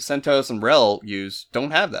the CentOS and RHEL use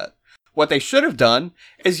don't have that. What they should have done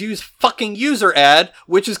is use fucking user add,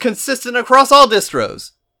 which is consistent across all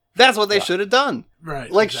distros. That's what they should have done.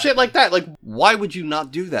 Right. Like, exactly. shit like that. Like, why would you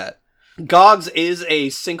not do that? GOGS is a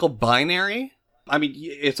single binary. I mean,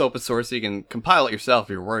 it's open source, so you can compile it yourself if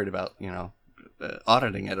you're worried about,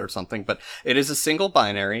 auditing it or something. But it is a single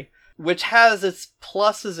binary, which has its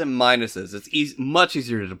pluses and minuses. It's much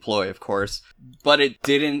easier to deploy, of course, but it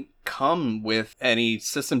didn't come with any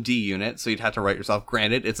systemd unit, so you'd have to write yourself.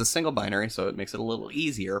 Granted, it's a single binary, so it makes it a little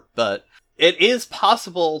easier, but it is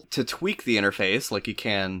possible to tweak the interface like you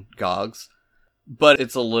can GOGS, but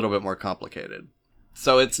it's a little bit more complicated.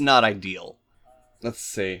 So it's not ideal. Let's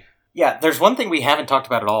see. Yeah, there's one thing we haven't talked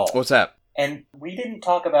about at all. What's that? And we didn't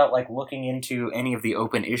talk about, like, looking into any of the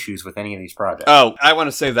open issues with any of these projects. Oh, I want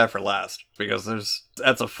to save that for last, because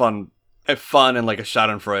that's a fun and like a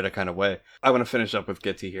schadenfreude kind of way. I want to finish up with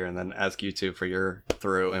Git here and then ask you two for your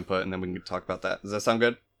thorough input, and then we can talk about that. Does that sound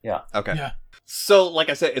good? Yeah. Okay. Yeah. So, like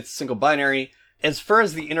I said, it's single binary. As far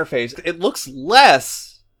as the interface, it looks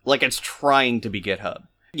less like it's trying to be GitHub.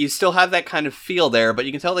 You still have that kind of feel there, but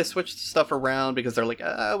you can tell they switched stuff around because they're like,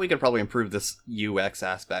 we could probably improve this UX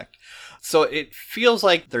aspect. So it feels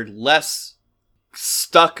like they're less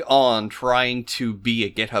stuck on trying to be a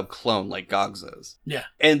GitHub clone like GOGS is. Yeah.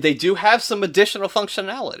 And they do have some additional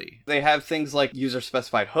functionality. They have things like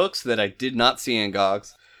user-specified hooks that I did not see in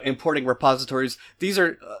GOGS. Importing repositories. These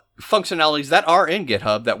are functionalities that are in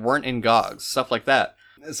GitHub that weren't in GOGS. Stuff like that.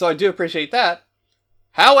 So I do appreciate that.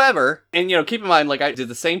 However, and keep in mind, like, I did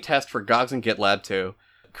the same test for GOGS and GitLab too.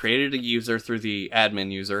 Created a user through the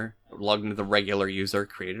admin user, logged into the regular user,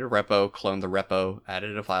 created a repo, cloned the repo,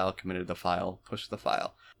 added a file, committed the file, pushed the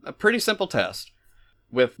file. A pretty simple test.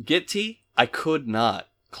 With Git, I could not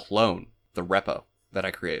clone the repo that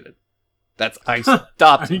I created. I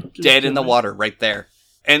stopped dead in the water right there.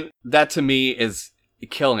 And that to me is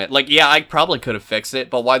killing it. Like, yeah, I probably could have fixed it,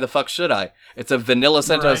 but why the fuck should I? It's a vanilla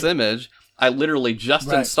CentOS image. I literally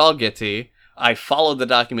just installed Git. I followed the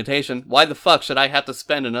documentation. Why the fuck should I have to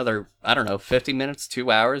spend another, 50 minutes,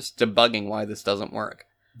 2 hours debugging why this doesn't work?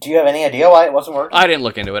 Do you have any idea why it wasn't working? I didn't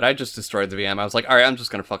look into it. I just destroyed the VM. I was like, all right, I'm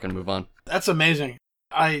just going to fucking move on. That's amazing.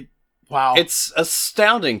 Wow. It's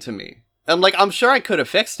astounding to me. I'm sure I could have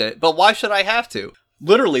fixed it, but why should I have to?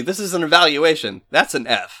 Literally, this is an evaluation. That's an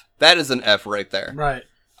F. That is an F right there. Right.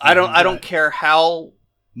 I don't care how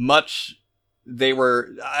much they were,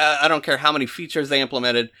 I don't care how many features they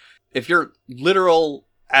implemented. If your literal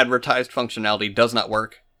advertised functionality does not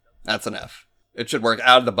work, that's an F. It should work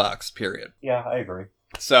out of the box, period. Yeah, I agree.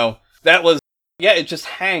 So that was, it just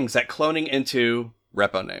hangs at cloning into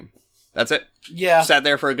repo name. That's it. Yeah. Sat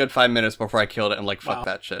there for a good 5 minutes before I killed it and fuck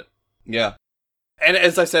that shit. Yeah. And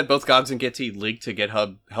as I said, both GOGS and Git link to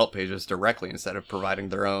GitHub help pages directly instead of providing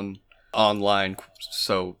their own online,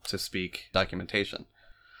 so to speak, documentation.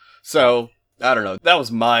 So, I don't know. That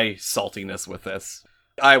was my saltiness with this.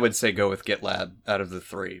 I would say go with GitLab out of the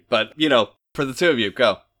three. But, for the two of you,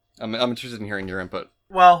 go. I'm interested in hearing your input.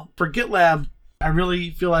 Well, for GitLab, I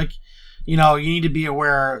really feel like, you need to be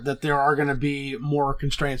aware that there are going to be more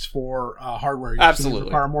constraints for hardware. Absolutely.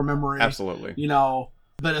 Require more memory. Absolutely.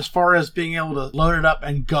 But as far as being able to load it up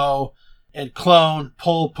and go and clone,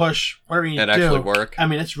 pull, push, whatever you need to do. And actually work. I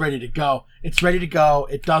mean, it's ready to go. It's ready to go.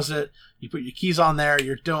 It does it. You put your keys on there.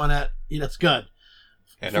 You're doing it. It's good.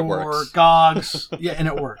 And it works. For GOGS, and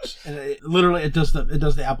it works. And it does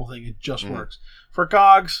the Apple thing. It just works. For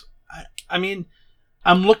GOGS, I mean,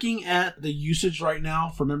 I'm looking at the usage right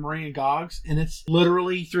now for memory and GOGS, and it's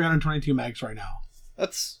literally 322 megs right now.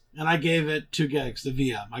 And I gave it 2 gigs, the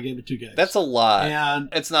VM. I gave it 2 gigs. That's a lot. And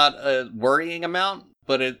it's not a worrying amount,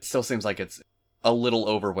 but it still seems like it's a little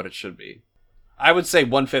over what it should be. I would say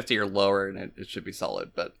 150 or lower, and it should be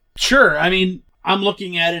solid, but... Sure, I mean, I'm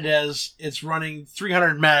looking at it as it's running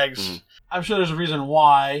 300 megs. Mm-hmm. I'm sure there's a reason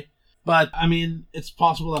why, but, I mean, it's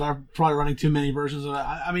possible that I'm probably running too many versions of it.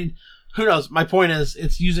 I mean, who knows? My point is,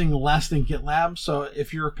 it's using less than GitLab, so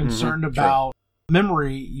if you're concerned about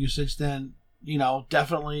memory usage, then...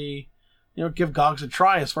 definitely, give GOGS a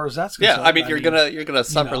try as far as that's concerned. Yeah, I mean, you're gonna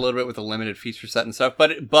suffer a little bit with a limited feature set and stuff,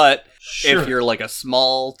 but sure. If you're like a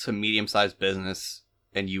small to medium sized business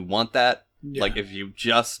and you want that, like if you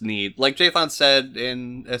just need, like Jathan said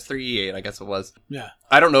in S3E9, I guess it was. Yeah.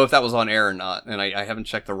 I don't know if that was on air or not, and I haven't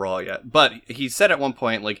checked the raw yet, but he said at one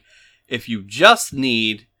point, like, if you just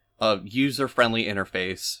need a user friendly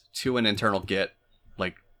interface to an internal Git,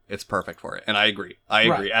 like, it's perfect for it. And I agree.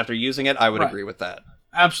 Right. After using it, I would agree with that.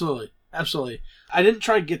 Absolutely. I didn't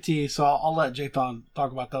try Git, so I'll let Jathan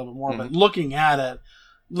talk about that a little bit more. But looking at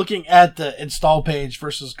the install page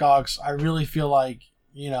versus GOGS, I really feel like,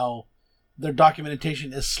 their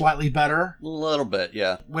documentation is slightly better. A little bit,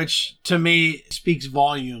 yeah. Which, to me, speaks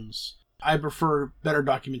volumes. I prefer better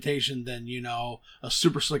documentation than, a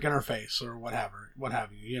super slick interface or what have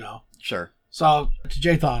you, Sure. So, to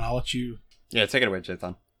Jathan, I'll let you... Yeah, take it away,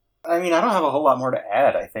 Jathan. I mean, I don't have a whole lot more to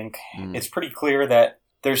add. I think it's pretty clear that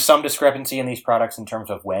there's some discrepancy in these products in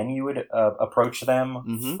terms of when you would approach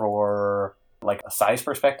them for like a size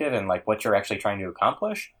perspective and like what you're actually trying to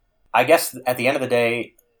accomplish. I guess at the end of the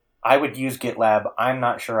day, I would use GitLab. I'm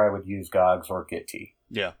not sure I would use GOGS or Git.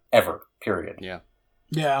 Yeah. Ever. Period. Yeah.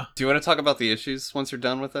 Yeah. Do you want to talk about the issues once you're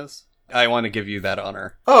done with this? I want to give you that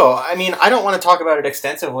honor. Oh, I mean, I don't want to talk about it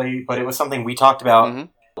extensively, but it was something we talked about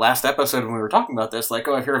last episode when we were talking about this. Like,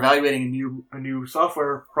 if you're evaluating a new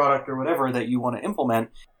software product or whatever that you want to implement,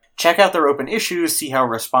 check out their open issues, see how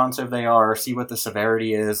responsive they are, see what the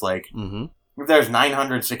severity is. Like, if there's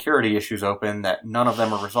 900 security issues open that none of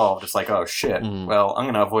them are resolved, it's like, oh shit, well, I'm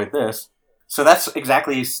going to avoid this. So that's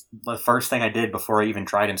exactly the first thing I did before I even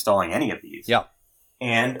tried installing any of these. Yeah.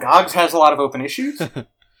 And GOGS has a lot of open issues.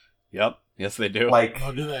 Yep. Yes, they do. Like,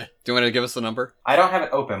 oh, do they? Do you want to give us the number? I don't have it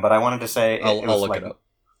open, but I wanted to say I'll look it up.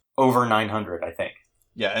 Over 900, I think.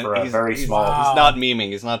 Yeah, and for a very small. He's not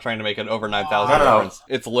memeing. He's not trying to make an over 9,000 reference.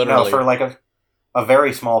 It's literally for like a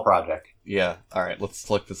very small project. Yeah. All right. Let's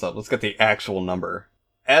look this up. Let's get the actual number.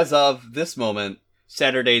 As of this moment,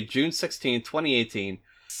 Saturday, June 16th, 2018,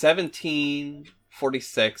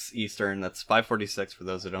 17:46 Eastern. That's 5:46 for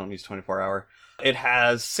those who don't use 24-hour. It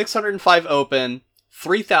has 605 open,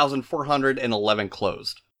 3,411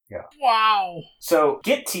 closed. Yeah. Wow. So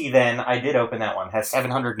Git then, I did open that one, has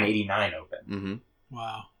 789 open. Mm-hmm.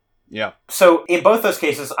 Wow. Yeah. So in both those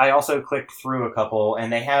cases, I also clicked through a couple,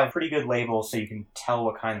 and they have pretty good labels so you can tell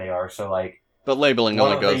what kind they are. So like... But labeling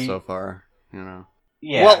only goes so far, Yeah,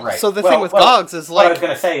 well, right. So the thing with GOGS is like... What I was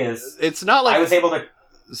going to say is... It's not like... I was able to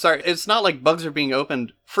sorry, it's not like bugs are being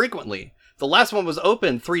opened frequently. The last one was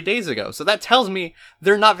opened 3 days ago, so that tells me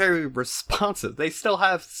they're not very responsive. They still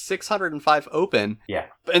have 605 open. Yeah.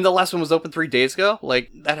 And the last one was open 3 days ago? Like,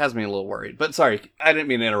 that has me a little worried. But sorry, I didn't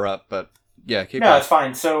mean to interrupt, but yeah, keep going. No, it's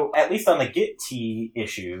fine. So, at least on the GitT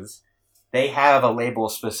issues, they have a label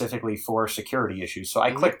specifically for security issues. So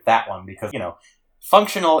I clicked that one because,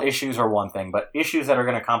 functional issues are one thing, but issues that are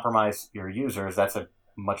going to compromise your users, that's a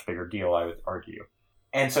much bigger deal, I would argue.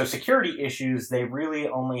 And so security issues, they really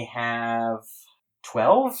only have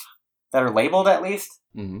 12 that are labeled at least.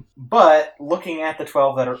 Mm-hmm. But looking at the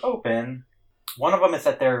 12 that are open, one of them is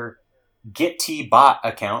that their GitT bot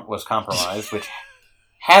account was compromised, which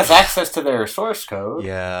has access to their source code.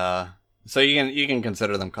 Yeah. So you can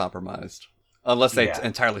consider them compromised. Unless they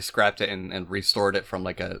entirely scrapped it and restored it from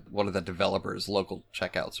like one of the developers' local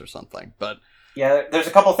checkouts or something. But yeah, there's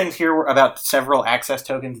a couple things here about several access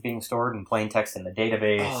tokens being stored in plain text in the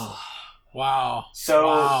database. Oh, wow.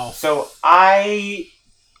 So I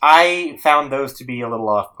found those to be a little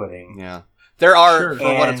off-putting. Yeah. There are, Sure.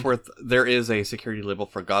 for what it's worth, there is a security label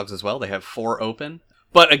for GOGs as well. They have 4 open.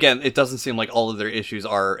 But again, it doesn't seem like all of their issues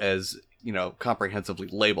are as, comprehensively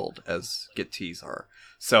labeled as GitTs are.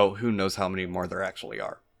 So who knows how many more there actually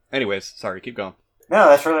are. Anyways, sorry, keep going. No,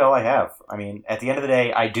 that's really all I have. I mean, at the end of the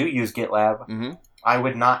day, I do use GitLab. Mm-hmm. I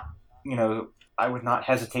would not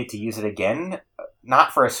hesitate to use it again.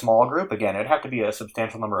 Not for a small group. Again, it'd have to be a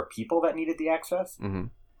substantial number of people that needed the access.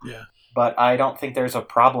 Mm-hmm. Yeah. But I don't think there's a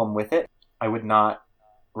problem with it. I would not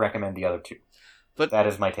recommend the other two. But that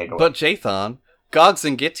is my takeaway. But Jathan, GOGs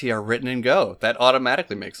and GitT are written in Go. That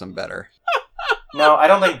automatically makes them better. No, I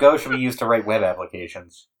don't think Go should be used to write web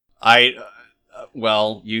applications.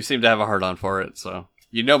 Well, you seem to have a hard-on for it, so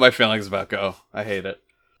you know my feelings about Go. I hate it.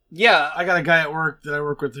 Yeah, I got a guy at work that I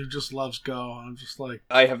work with who just loves Go, and I'm just like...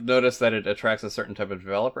 I have noticed that it attracts a certain type of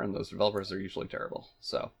developer, and those developers are usually terrible.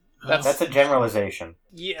 So that's a generalization.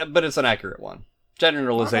 Yeah, but it's an accurate one.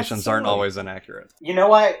 Generalizations aren't always inaccurate. You know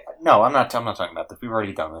what? No, I'm not talking about this. We've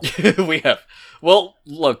already done this. We have. Well,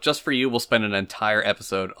 look, just for you, we'll spend an entire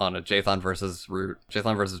episode on a Jathan versus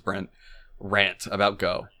Brent rant about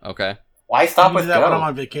Go, okay? Why stop with that Go? when I'm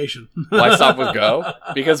on vacation. Why stop with Go?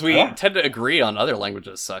 Because we tend to agree on other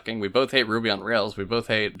languages sucking. We both hate Ruby on Rails. We both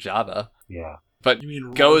hate Java. Yeah. But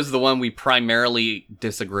Go is the one we primarily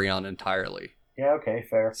disagree on entirely. Yeah, okay,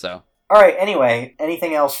 fair. So. All right, anyway,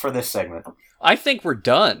 anything else for this segment? I think we're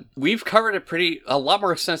done. We've covered it a lot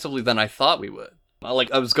more extensively than I thought we would.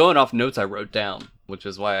 I was going off notes I wrote down, which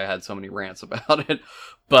is why I had so many rants about it.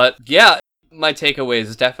 But yeah, my takeaway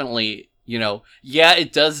is definitely,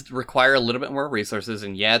 it does require a little bit more resources,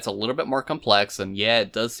 and yeah, it's a little bit more complex, and yeah,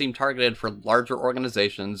 it does seem targeted for larger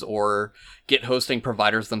organizations or Git hosting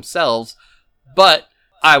providers themselves, but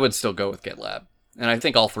I would still go with GitLab. And I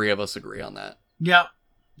think all three of us agree on that. Yeah,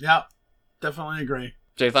 definitely agree.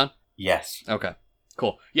 Jathan? Yes. Okay,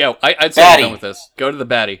 cool. Yeah, I'd say we're done with this. Go to the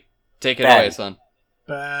baddie. Take it away, son.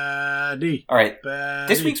 Baddie. All right. Baddie.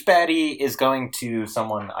 This week's baddie is going to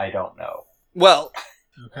someone I don't know. Well,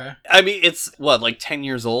 okay. I mean, it's, 10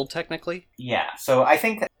 years old, technically? Yeah, so I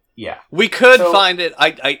think that, yeah. We could find it.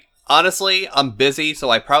 I honestly, I'm busy, so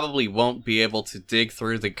I probably won't be able to dig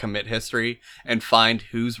through the commit history and find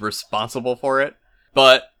who's responsible for it.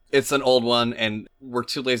 But it's an old one, and we're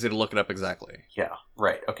too lazy to look it up exactly. Yeah,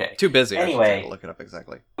 right, okay. Too busy, anyway, to look it up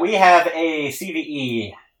exactly. We have a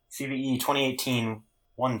CVE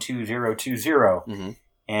 2018-12020,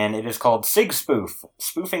 and it is called SigSpoof,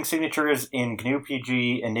 spoofing signatures in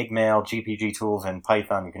GNU-PG, Enigmail, GPG tools, and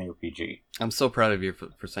Python GNU-PG. I'm so proud of you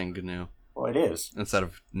for saying GNU. Well, it is. Instead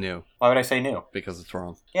of new. Why would I say new? Because it's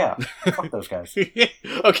wrong. Yeah, fuck those guys.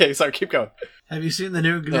 Okay, sorry, keep going. Have you seen the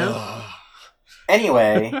new GNU?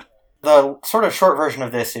 Anyway, the sort of short version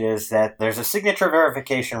of this is that there's a signature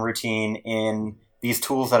verification routine in these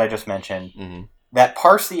tools that I just mentioned that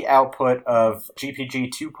parse the output of GPG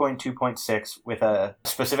 2.2.6 with a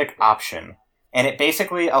specific option. And it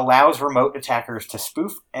basically allows remote attackers to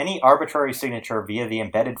spoof any arbitrary signature via the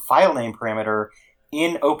embedded file name parameter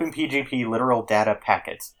in OpenPGP literal data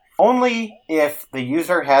packets. Only if the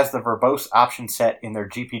user has the verbose option set in their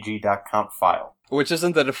gpg.conf file. Which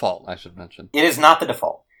isn't the default, I should mention. It is not the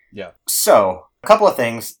default. Yeah. So, a couple of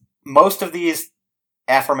things. Most of these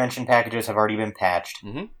aforementioned packages have already been patched.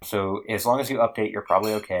 So, as long as you update, you're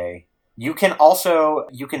probably okay. You can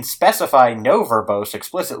specify no verbose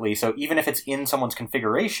explicitly, so even if it's in someone's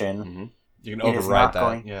configuration, you can override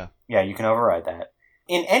that. Yeah, you can override that.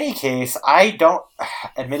 In any case, I don't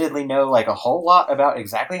admittedly know a whole lot about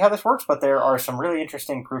exactly how this works, but there are some really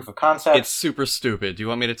interesting proof of concept. It's super stupid. Do you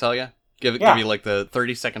want me to tell you? Give me the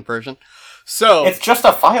 30-second version. So it's just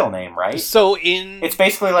a file name, right? So it's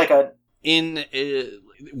basically like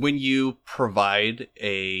when you provide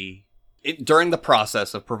during the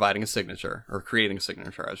process of providing a signature, or creating a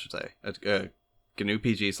signature, I should say, a GNU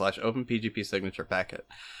PG/OpenPGP signature packet,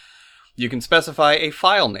 you can specify a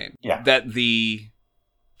file name that the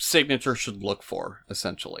signature should look for,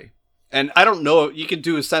 essentially. And I don't know, you could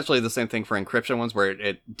do essentially the same thing for encryption ones, where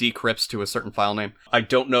it decrypts to a certain file name. I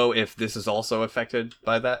don't know if this is also affected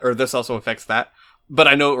by that, or this also affects that, but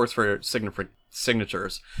I know it works for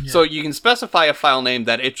signatures. Yeah. So you can specify a file name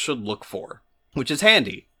that it should look for, which is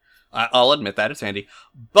handy. I'll admit that it's handy.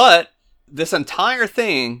 But this entire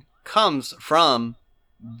thing comes from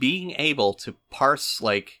being able to parse,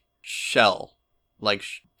 like, shell, like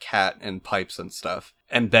cat and pipes and stuff,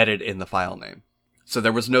 embedded in the file name. So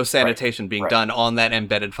there was no sanitation being done on that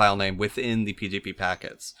embedded file name within the PGP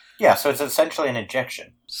packets. Yeah, so it's essentially an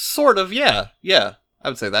injection. Sort of, yeah. Yeah, I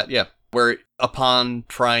would say that, yeah. Where upon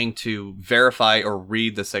trying to verify or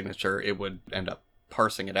read the signature, it would end up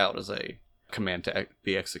parsing it out as a command to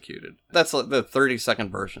be executed. That's the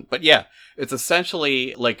 30-second version. But yeah, it's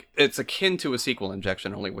essentially like, it's akin to a SQL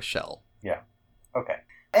injection, only with shell. Yeah. Okay.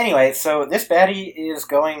 Anyway, so this baddie is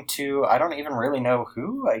going to, I don't even really know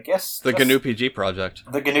who, I guess. The GNU PG project.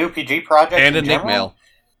 The GNU PG project. And Enigmail.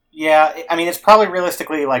 Yeah, I mean, it's probably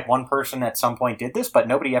realistically like one person at some point did this, but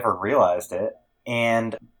nobody ever realized it.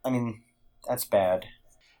 And, I mean, that's bad.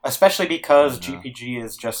 Especially because GPG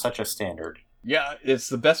is just such a standard. Yeah, it's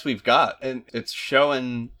the best we've got. And it's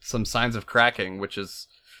showing some signs of cracking, which is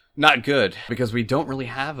not good, because we don't really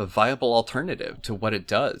have a viable alternative to what it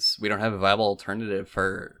does. We don't have a viable alternative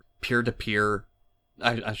for peer-to-peer,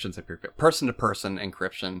 I shouldn't say peer-to-peer, person-to-person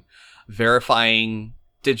encryption, verifying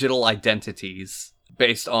digital identities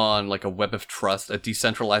based on like a web of trust, a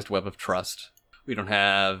decentralized web of trust. We don't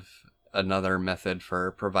have another method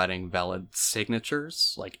for providing valid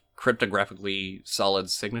signatures, like cryptographically solid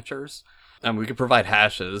signatures. And we could provide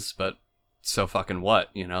hashes, but so fucking what,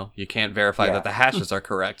 you know? You can't verify that the hashes are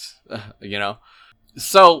correct, you know?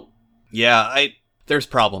 So, yeah, there's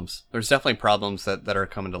problems. There's definitely problems that are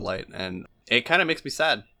coming to light, and it kind of makes me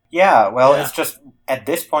sad. Yeah, well, it's just, at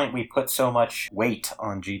this point, we put so much weight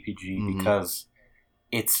on GPG because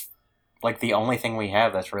it's, like, the only thing we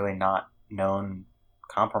have that's really not known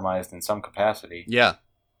compromised in some capacity. Yeah,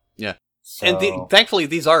 yeah. So... And thankfully,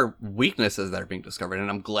 these are weaknesses that are being discovered, and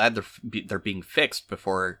I'm glad they're being fixed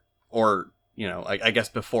before... Or, you know, I guess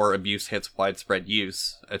before abuse hits widespread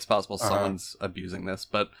use. It's possible someone's abusing this.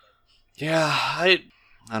 But, yeah, I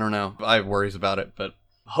don't know. I have worries about it. But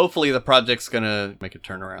hopefully the project's going to make a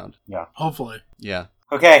turnaround. Yeah. Hopefully. Yeah.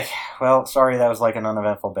 Okay. Well, sorry that was like an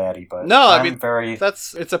uneventful baddie. But no, I mean,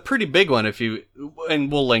 it's a pretty big one. And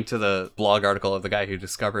we'll link to the blog article of the guy who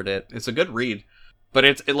discovered it. It's a good read. But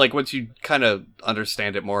it's like, once you kind of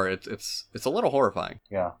understand it more, it's a little horrifying.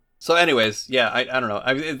 Yeah. So anyways, yeah, I don't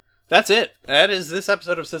know. That's it. That is this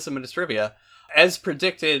episode of System Trivia. As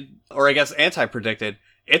predicted, or I guess anti-predicted,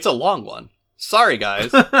 it's a long one. Sorry,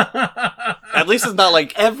 guys. At least it's not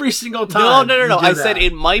like... Every single time. No. I said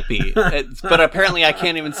it might be. But apparently I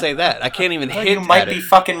can't even say that. I can't even hint at it. You might be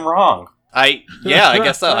fucking wrong. I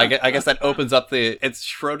guess so. I guess that opens up it's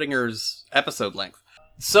Schrodinger's episode length.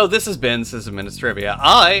 So this has been System Trivia.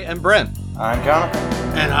 I am Brent. I'm Jonathan.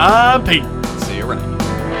 And I'm Pete. See you around.